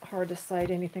it's hard to cite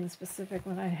anything specific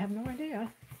when I have no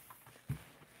idea.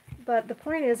 But the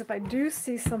point is, if I do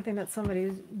see something that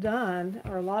somebody's done,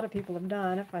 or a lot of people have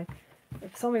done,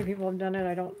 if so many people have done it,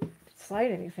 I don't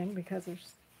cite anything because I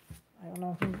don't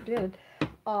know who did.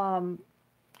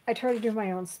 I try to do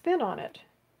my own spin on it,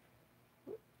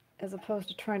 as opposed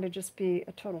to trying to just be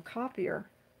a total copier.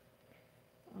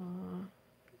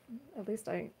 At least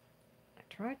I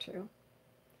try to.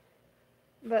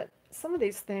 But some of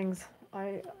these things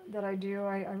that I do,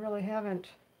 I really haven't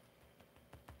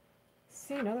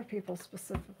seen other people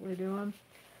specifically doing.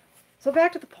 So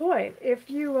back to the point, if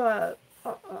you are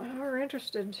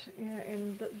interested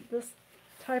in this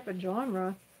type of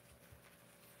genre,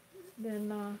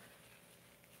 then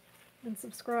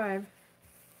subscribe.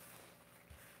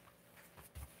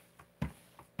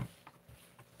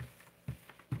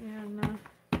 And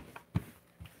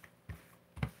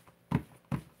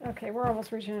Okay, we're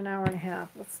almost reaching an hour and a half.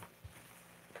 Let's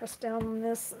press down on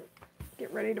this and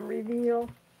get ready to reveal.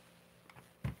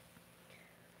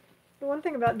 The one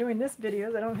thing about doing this video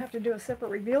is I don't have to do a separate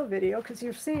reveal video because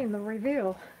you're seeing the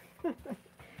reveal.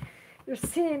 You're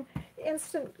seeing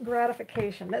instant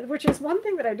gratification, which is one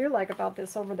thing that I do like about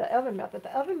this over the oven method.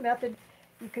 The oven method,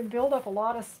 you can build up a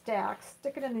lot of stacks,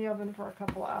 stick it in the oven for a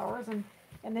couple hours, and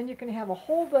then you can have a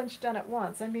whole bunch done at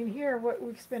once. I mean, here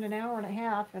we've spent an hour and a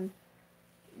half, and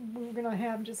we're going to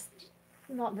have just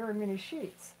not very many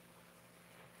sheets.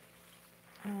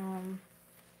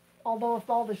 Although if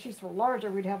all the sheets were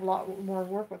larger, we'd have a lot more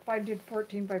work with. If I did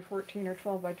 14 by 14 or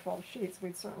 12 by 12 sheets,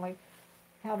 we'd certainly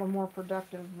have a more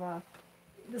productive,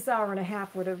 this hour and a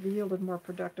half would have yielded more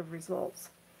productive results.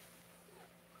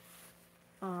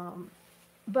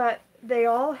 But they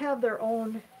all have their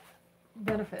own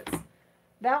benefits.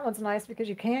 That one's nice because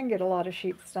you can get a lot of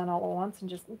sheets done all at once and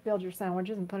just build your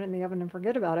sandwiches and put it in the oven and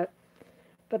forget about it.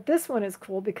 But this one is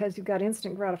cool because you've got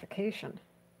instant gratification.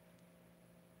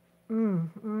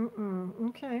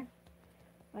 Okay.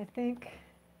 I think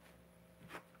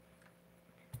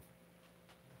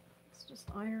let's just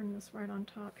iron this right on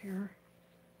top here.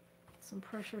 Put some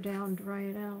pressure down, dry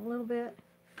it out a little bit,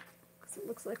 because it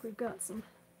looks like we've got some.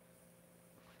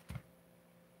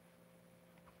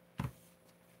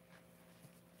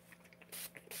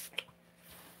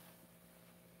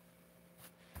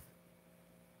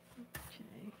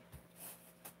 Okay.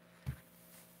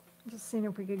 Just seeing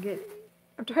if we could get.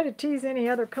 I'm trying to tease any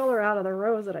other color out of the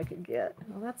rows that I could get.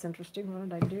 Well, that's interesting. What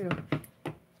did I do?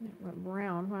 It went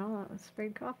brown. Well, that was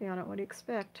sprayed coffee on it. What do you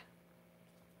expect?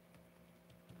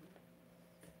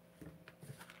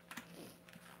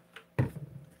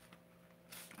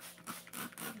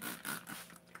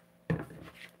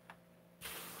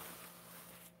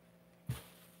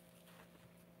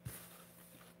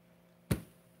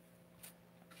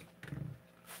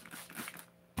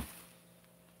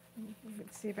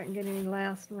 Let's see if I can get any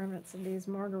last remnants of these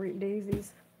marguerite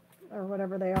daisies, or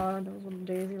whatever they are, those little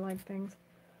daisy-like things.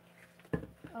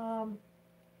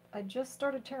 I just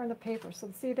started tearing the paper,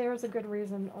 so see, there's a good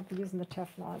reason of using the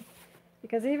Teflon.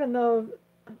 Because even though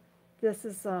this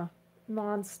is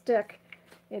non-stick,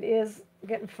 it is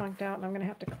getting funked out, and I'm going to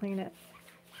have to clean it.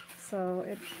 So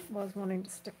it was wanting to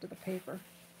stick to the paper.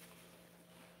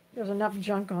 There's enough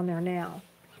junk on there now,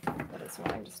 but it's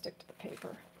wanting to stick to the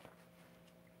paper.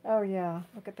 Oh yeah,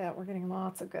 look at that. We're getting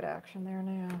lots of good action there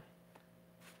now.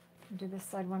 Do this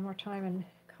side one more time and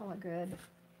call it good.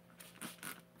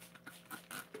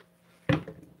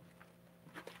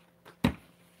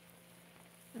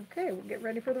 Okay, we'll get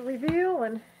ready for the reveal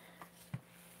and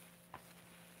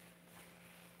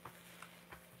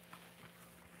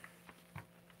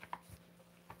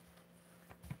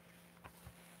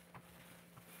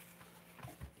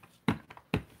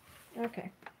okay,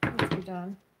 let's be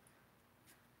done.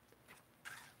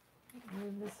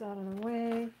 Move this out of the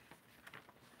way.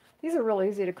 These are real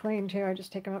easy to clean too. I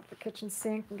just take them up to the kitchen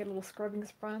sink and get a little scrubbing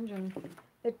sponge, and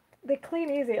they clean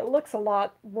easy. It looks a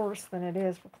lot worse than it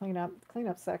is for cleanup.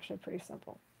 Cleanup's actually pretty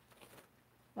simple.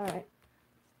 All right.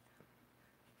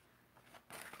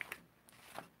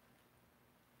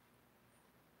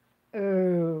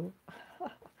 Oh.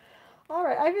 All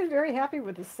right. I've been very happy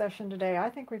with this session today. I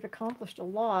think we've accomplished a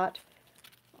lot.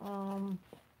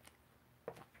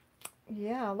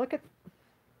 Yeah, look at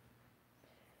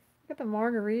the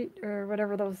marguerite, or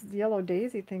whatever those yellow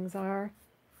daisy things are.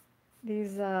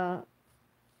 These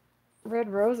red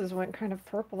roses went kind of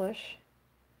purplish.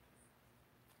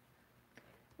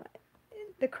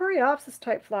 The coreopsis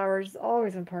type flowers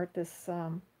always impart this.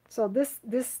 So this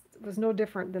was no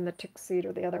different than the tick seed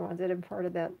or the other ones. It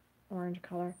imparted that orange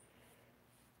color.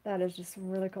 That is just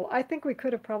really cool. I think we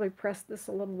could have probably pressed this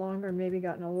a little longer and maybe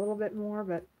gotten a little bit more,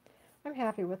 but I'm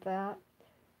happy with that.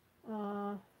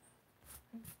 Let's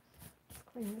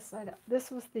clean this side up. This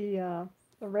was the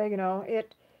oregano.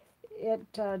 It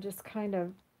just kind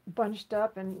of bunched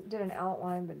up and did an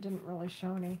outline, but didn't really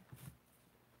show any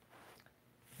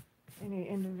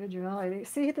individuality.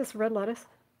 See this red lettuce?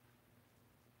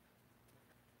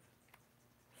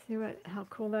 See how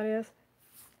cool that is?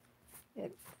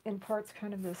 It imparts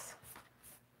kind of this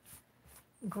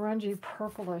grungy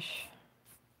purplish.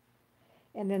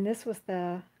 And then this was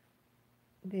the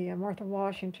Martha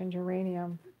Washington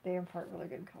geranium. They impart really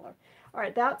good color. All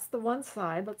right, that's the one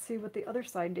side. Let's see what the other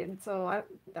side did. So I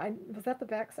was that the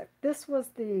back side? This was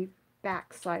the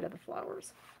back side of the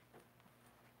flowers.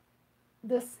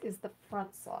 This is the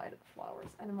front side of the flowers.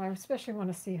 And I especially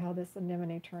want to see how this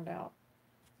anemone turned out.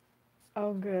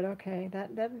 Oh, good. Okay,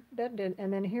 that did.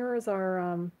 And then here is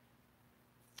our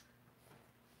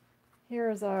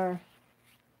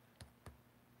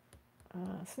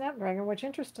snapdragon, which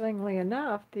interestingly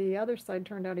enough, the other side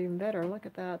turned out even better. Look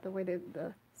at that, the way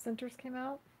the centers came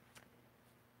out.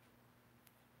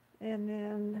 And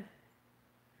then,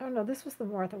 oh no, this was the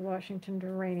Martha Washington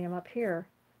geranium up here.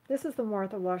 This is the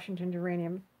Martha Washington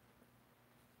geranium.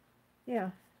 Yeah,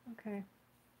 okay.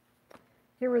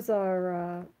 Here was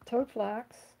our toadflax.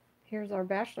 Here's our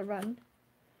bachelor button.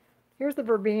 Here's the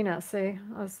verbena. See,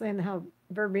 I was saying how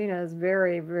verbena is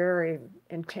very, very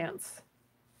intense.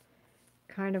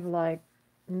 Kind of like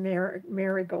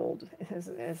marigold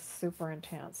is super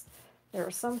intense. There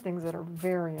are some things that are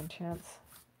very intense.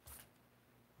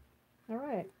 All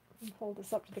right, hold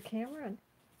this up to the camera and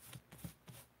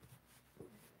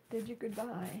bid you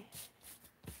goodbye.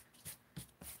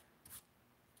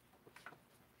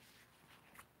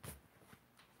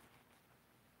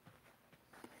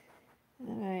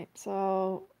 All right,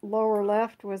 so lower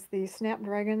left was the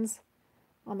snapdragons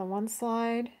on the one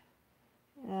side,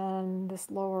 and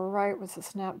this lower right was the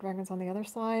snapdragons on the other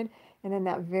side, and then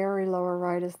that very lower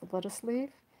right is the lettuce leaf,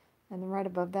 and then right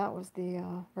above that was the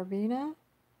verbena.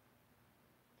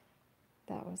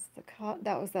 That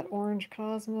was that orange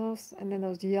cosmos, and then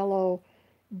those yellow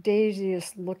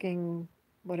daisiest looking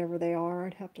whatever they are.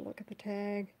 I'd have to look at the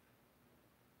tag.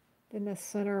 Then the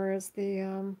center is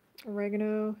the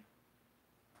oregano.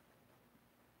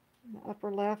 And the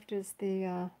upper left is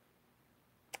the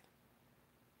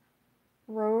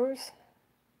rose.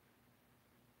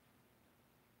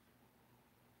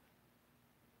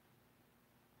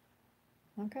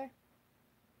 Okay.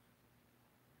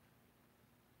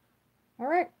 All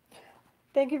right.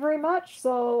 Thank you very much.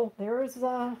 So there's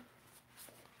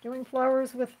doing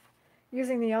flowers with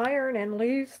using the iron, and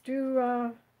leaves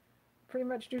do pretty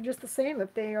much do just the same.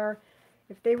 If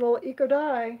they will eco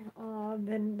dye,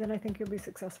 then I think you'll be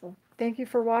successful. Thank you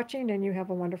for watching, and you have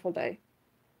a wonderful day.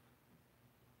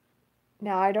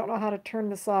 Now I don't know how to turn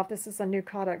this off. This is a new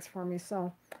codex for me,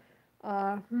 so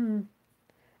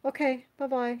okay. Bye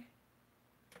bye.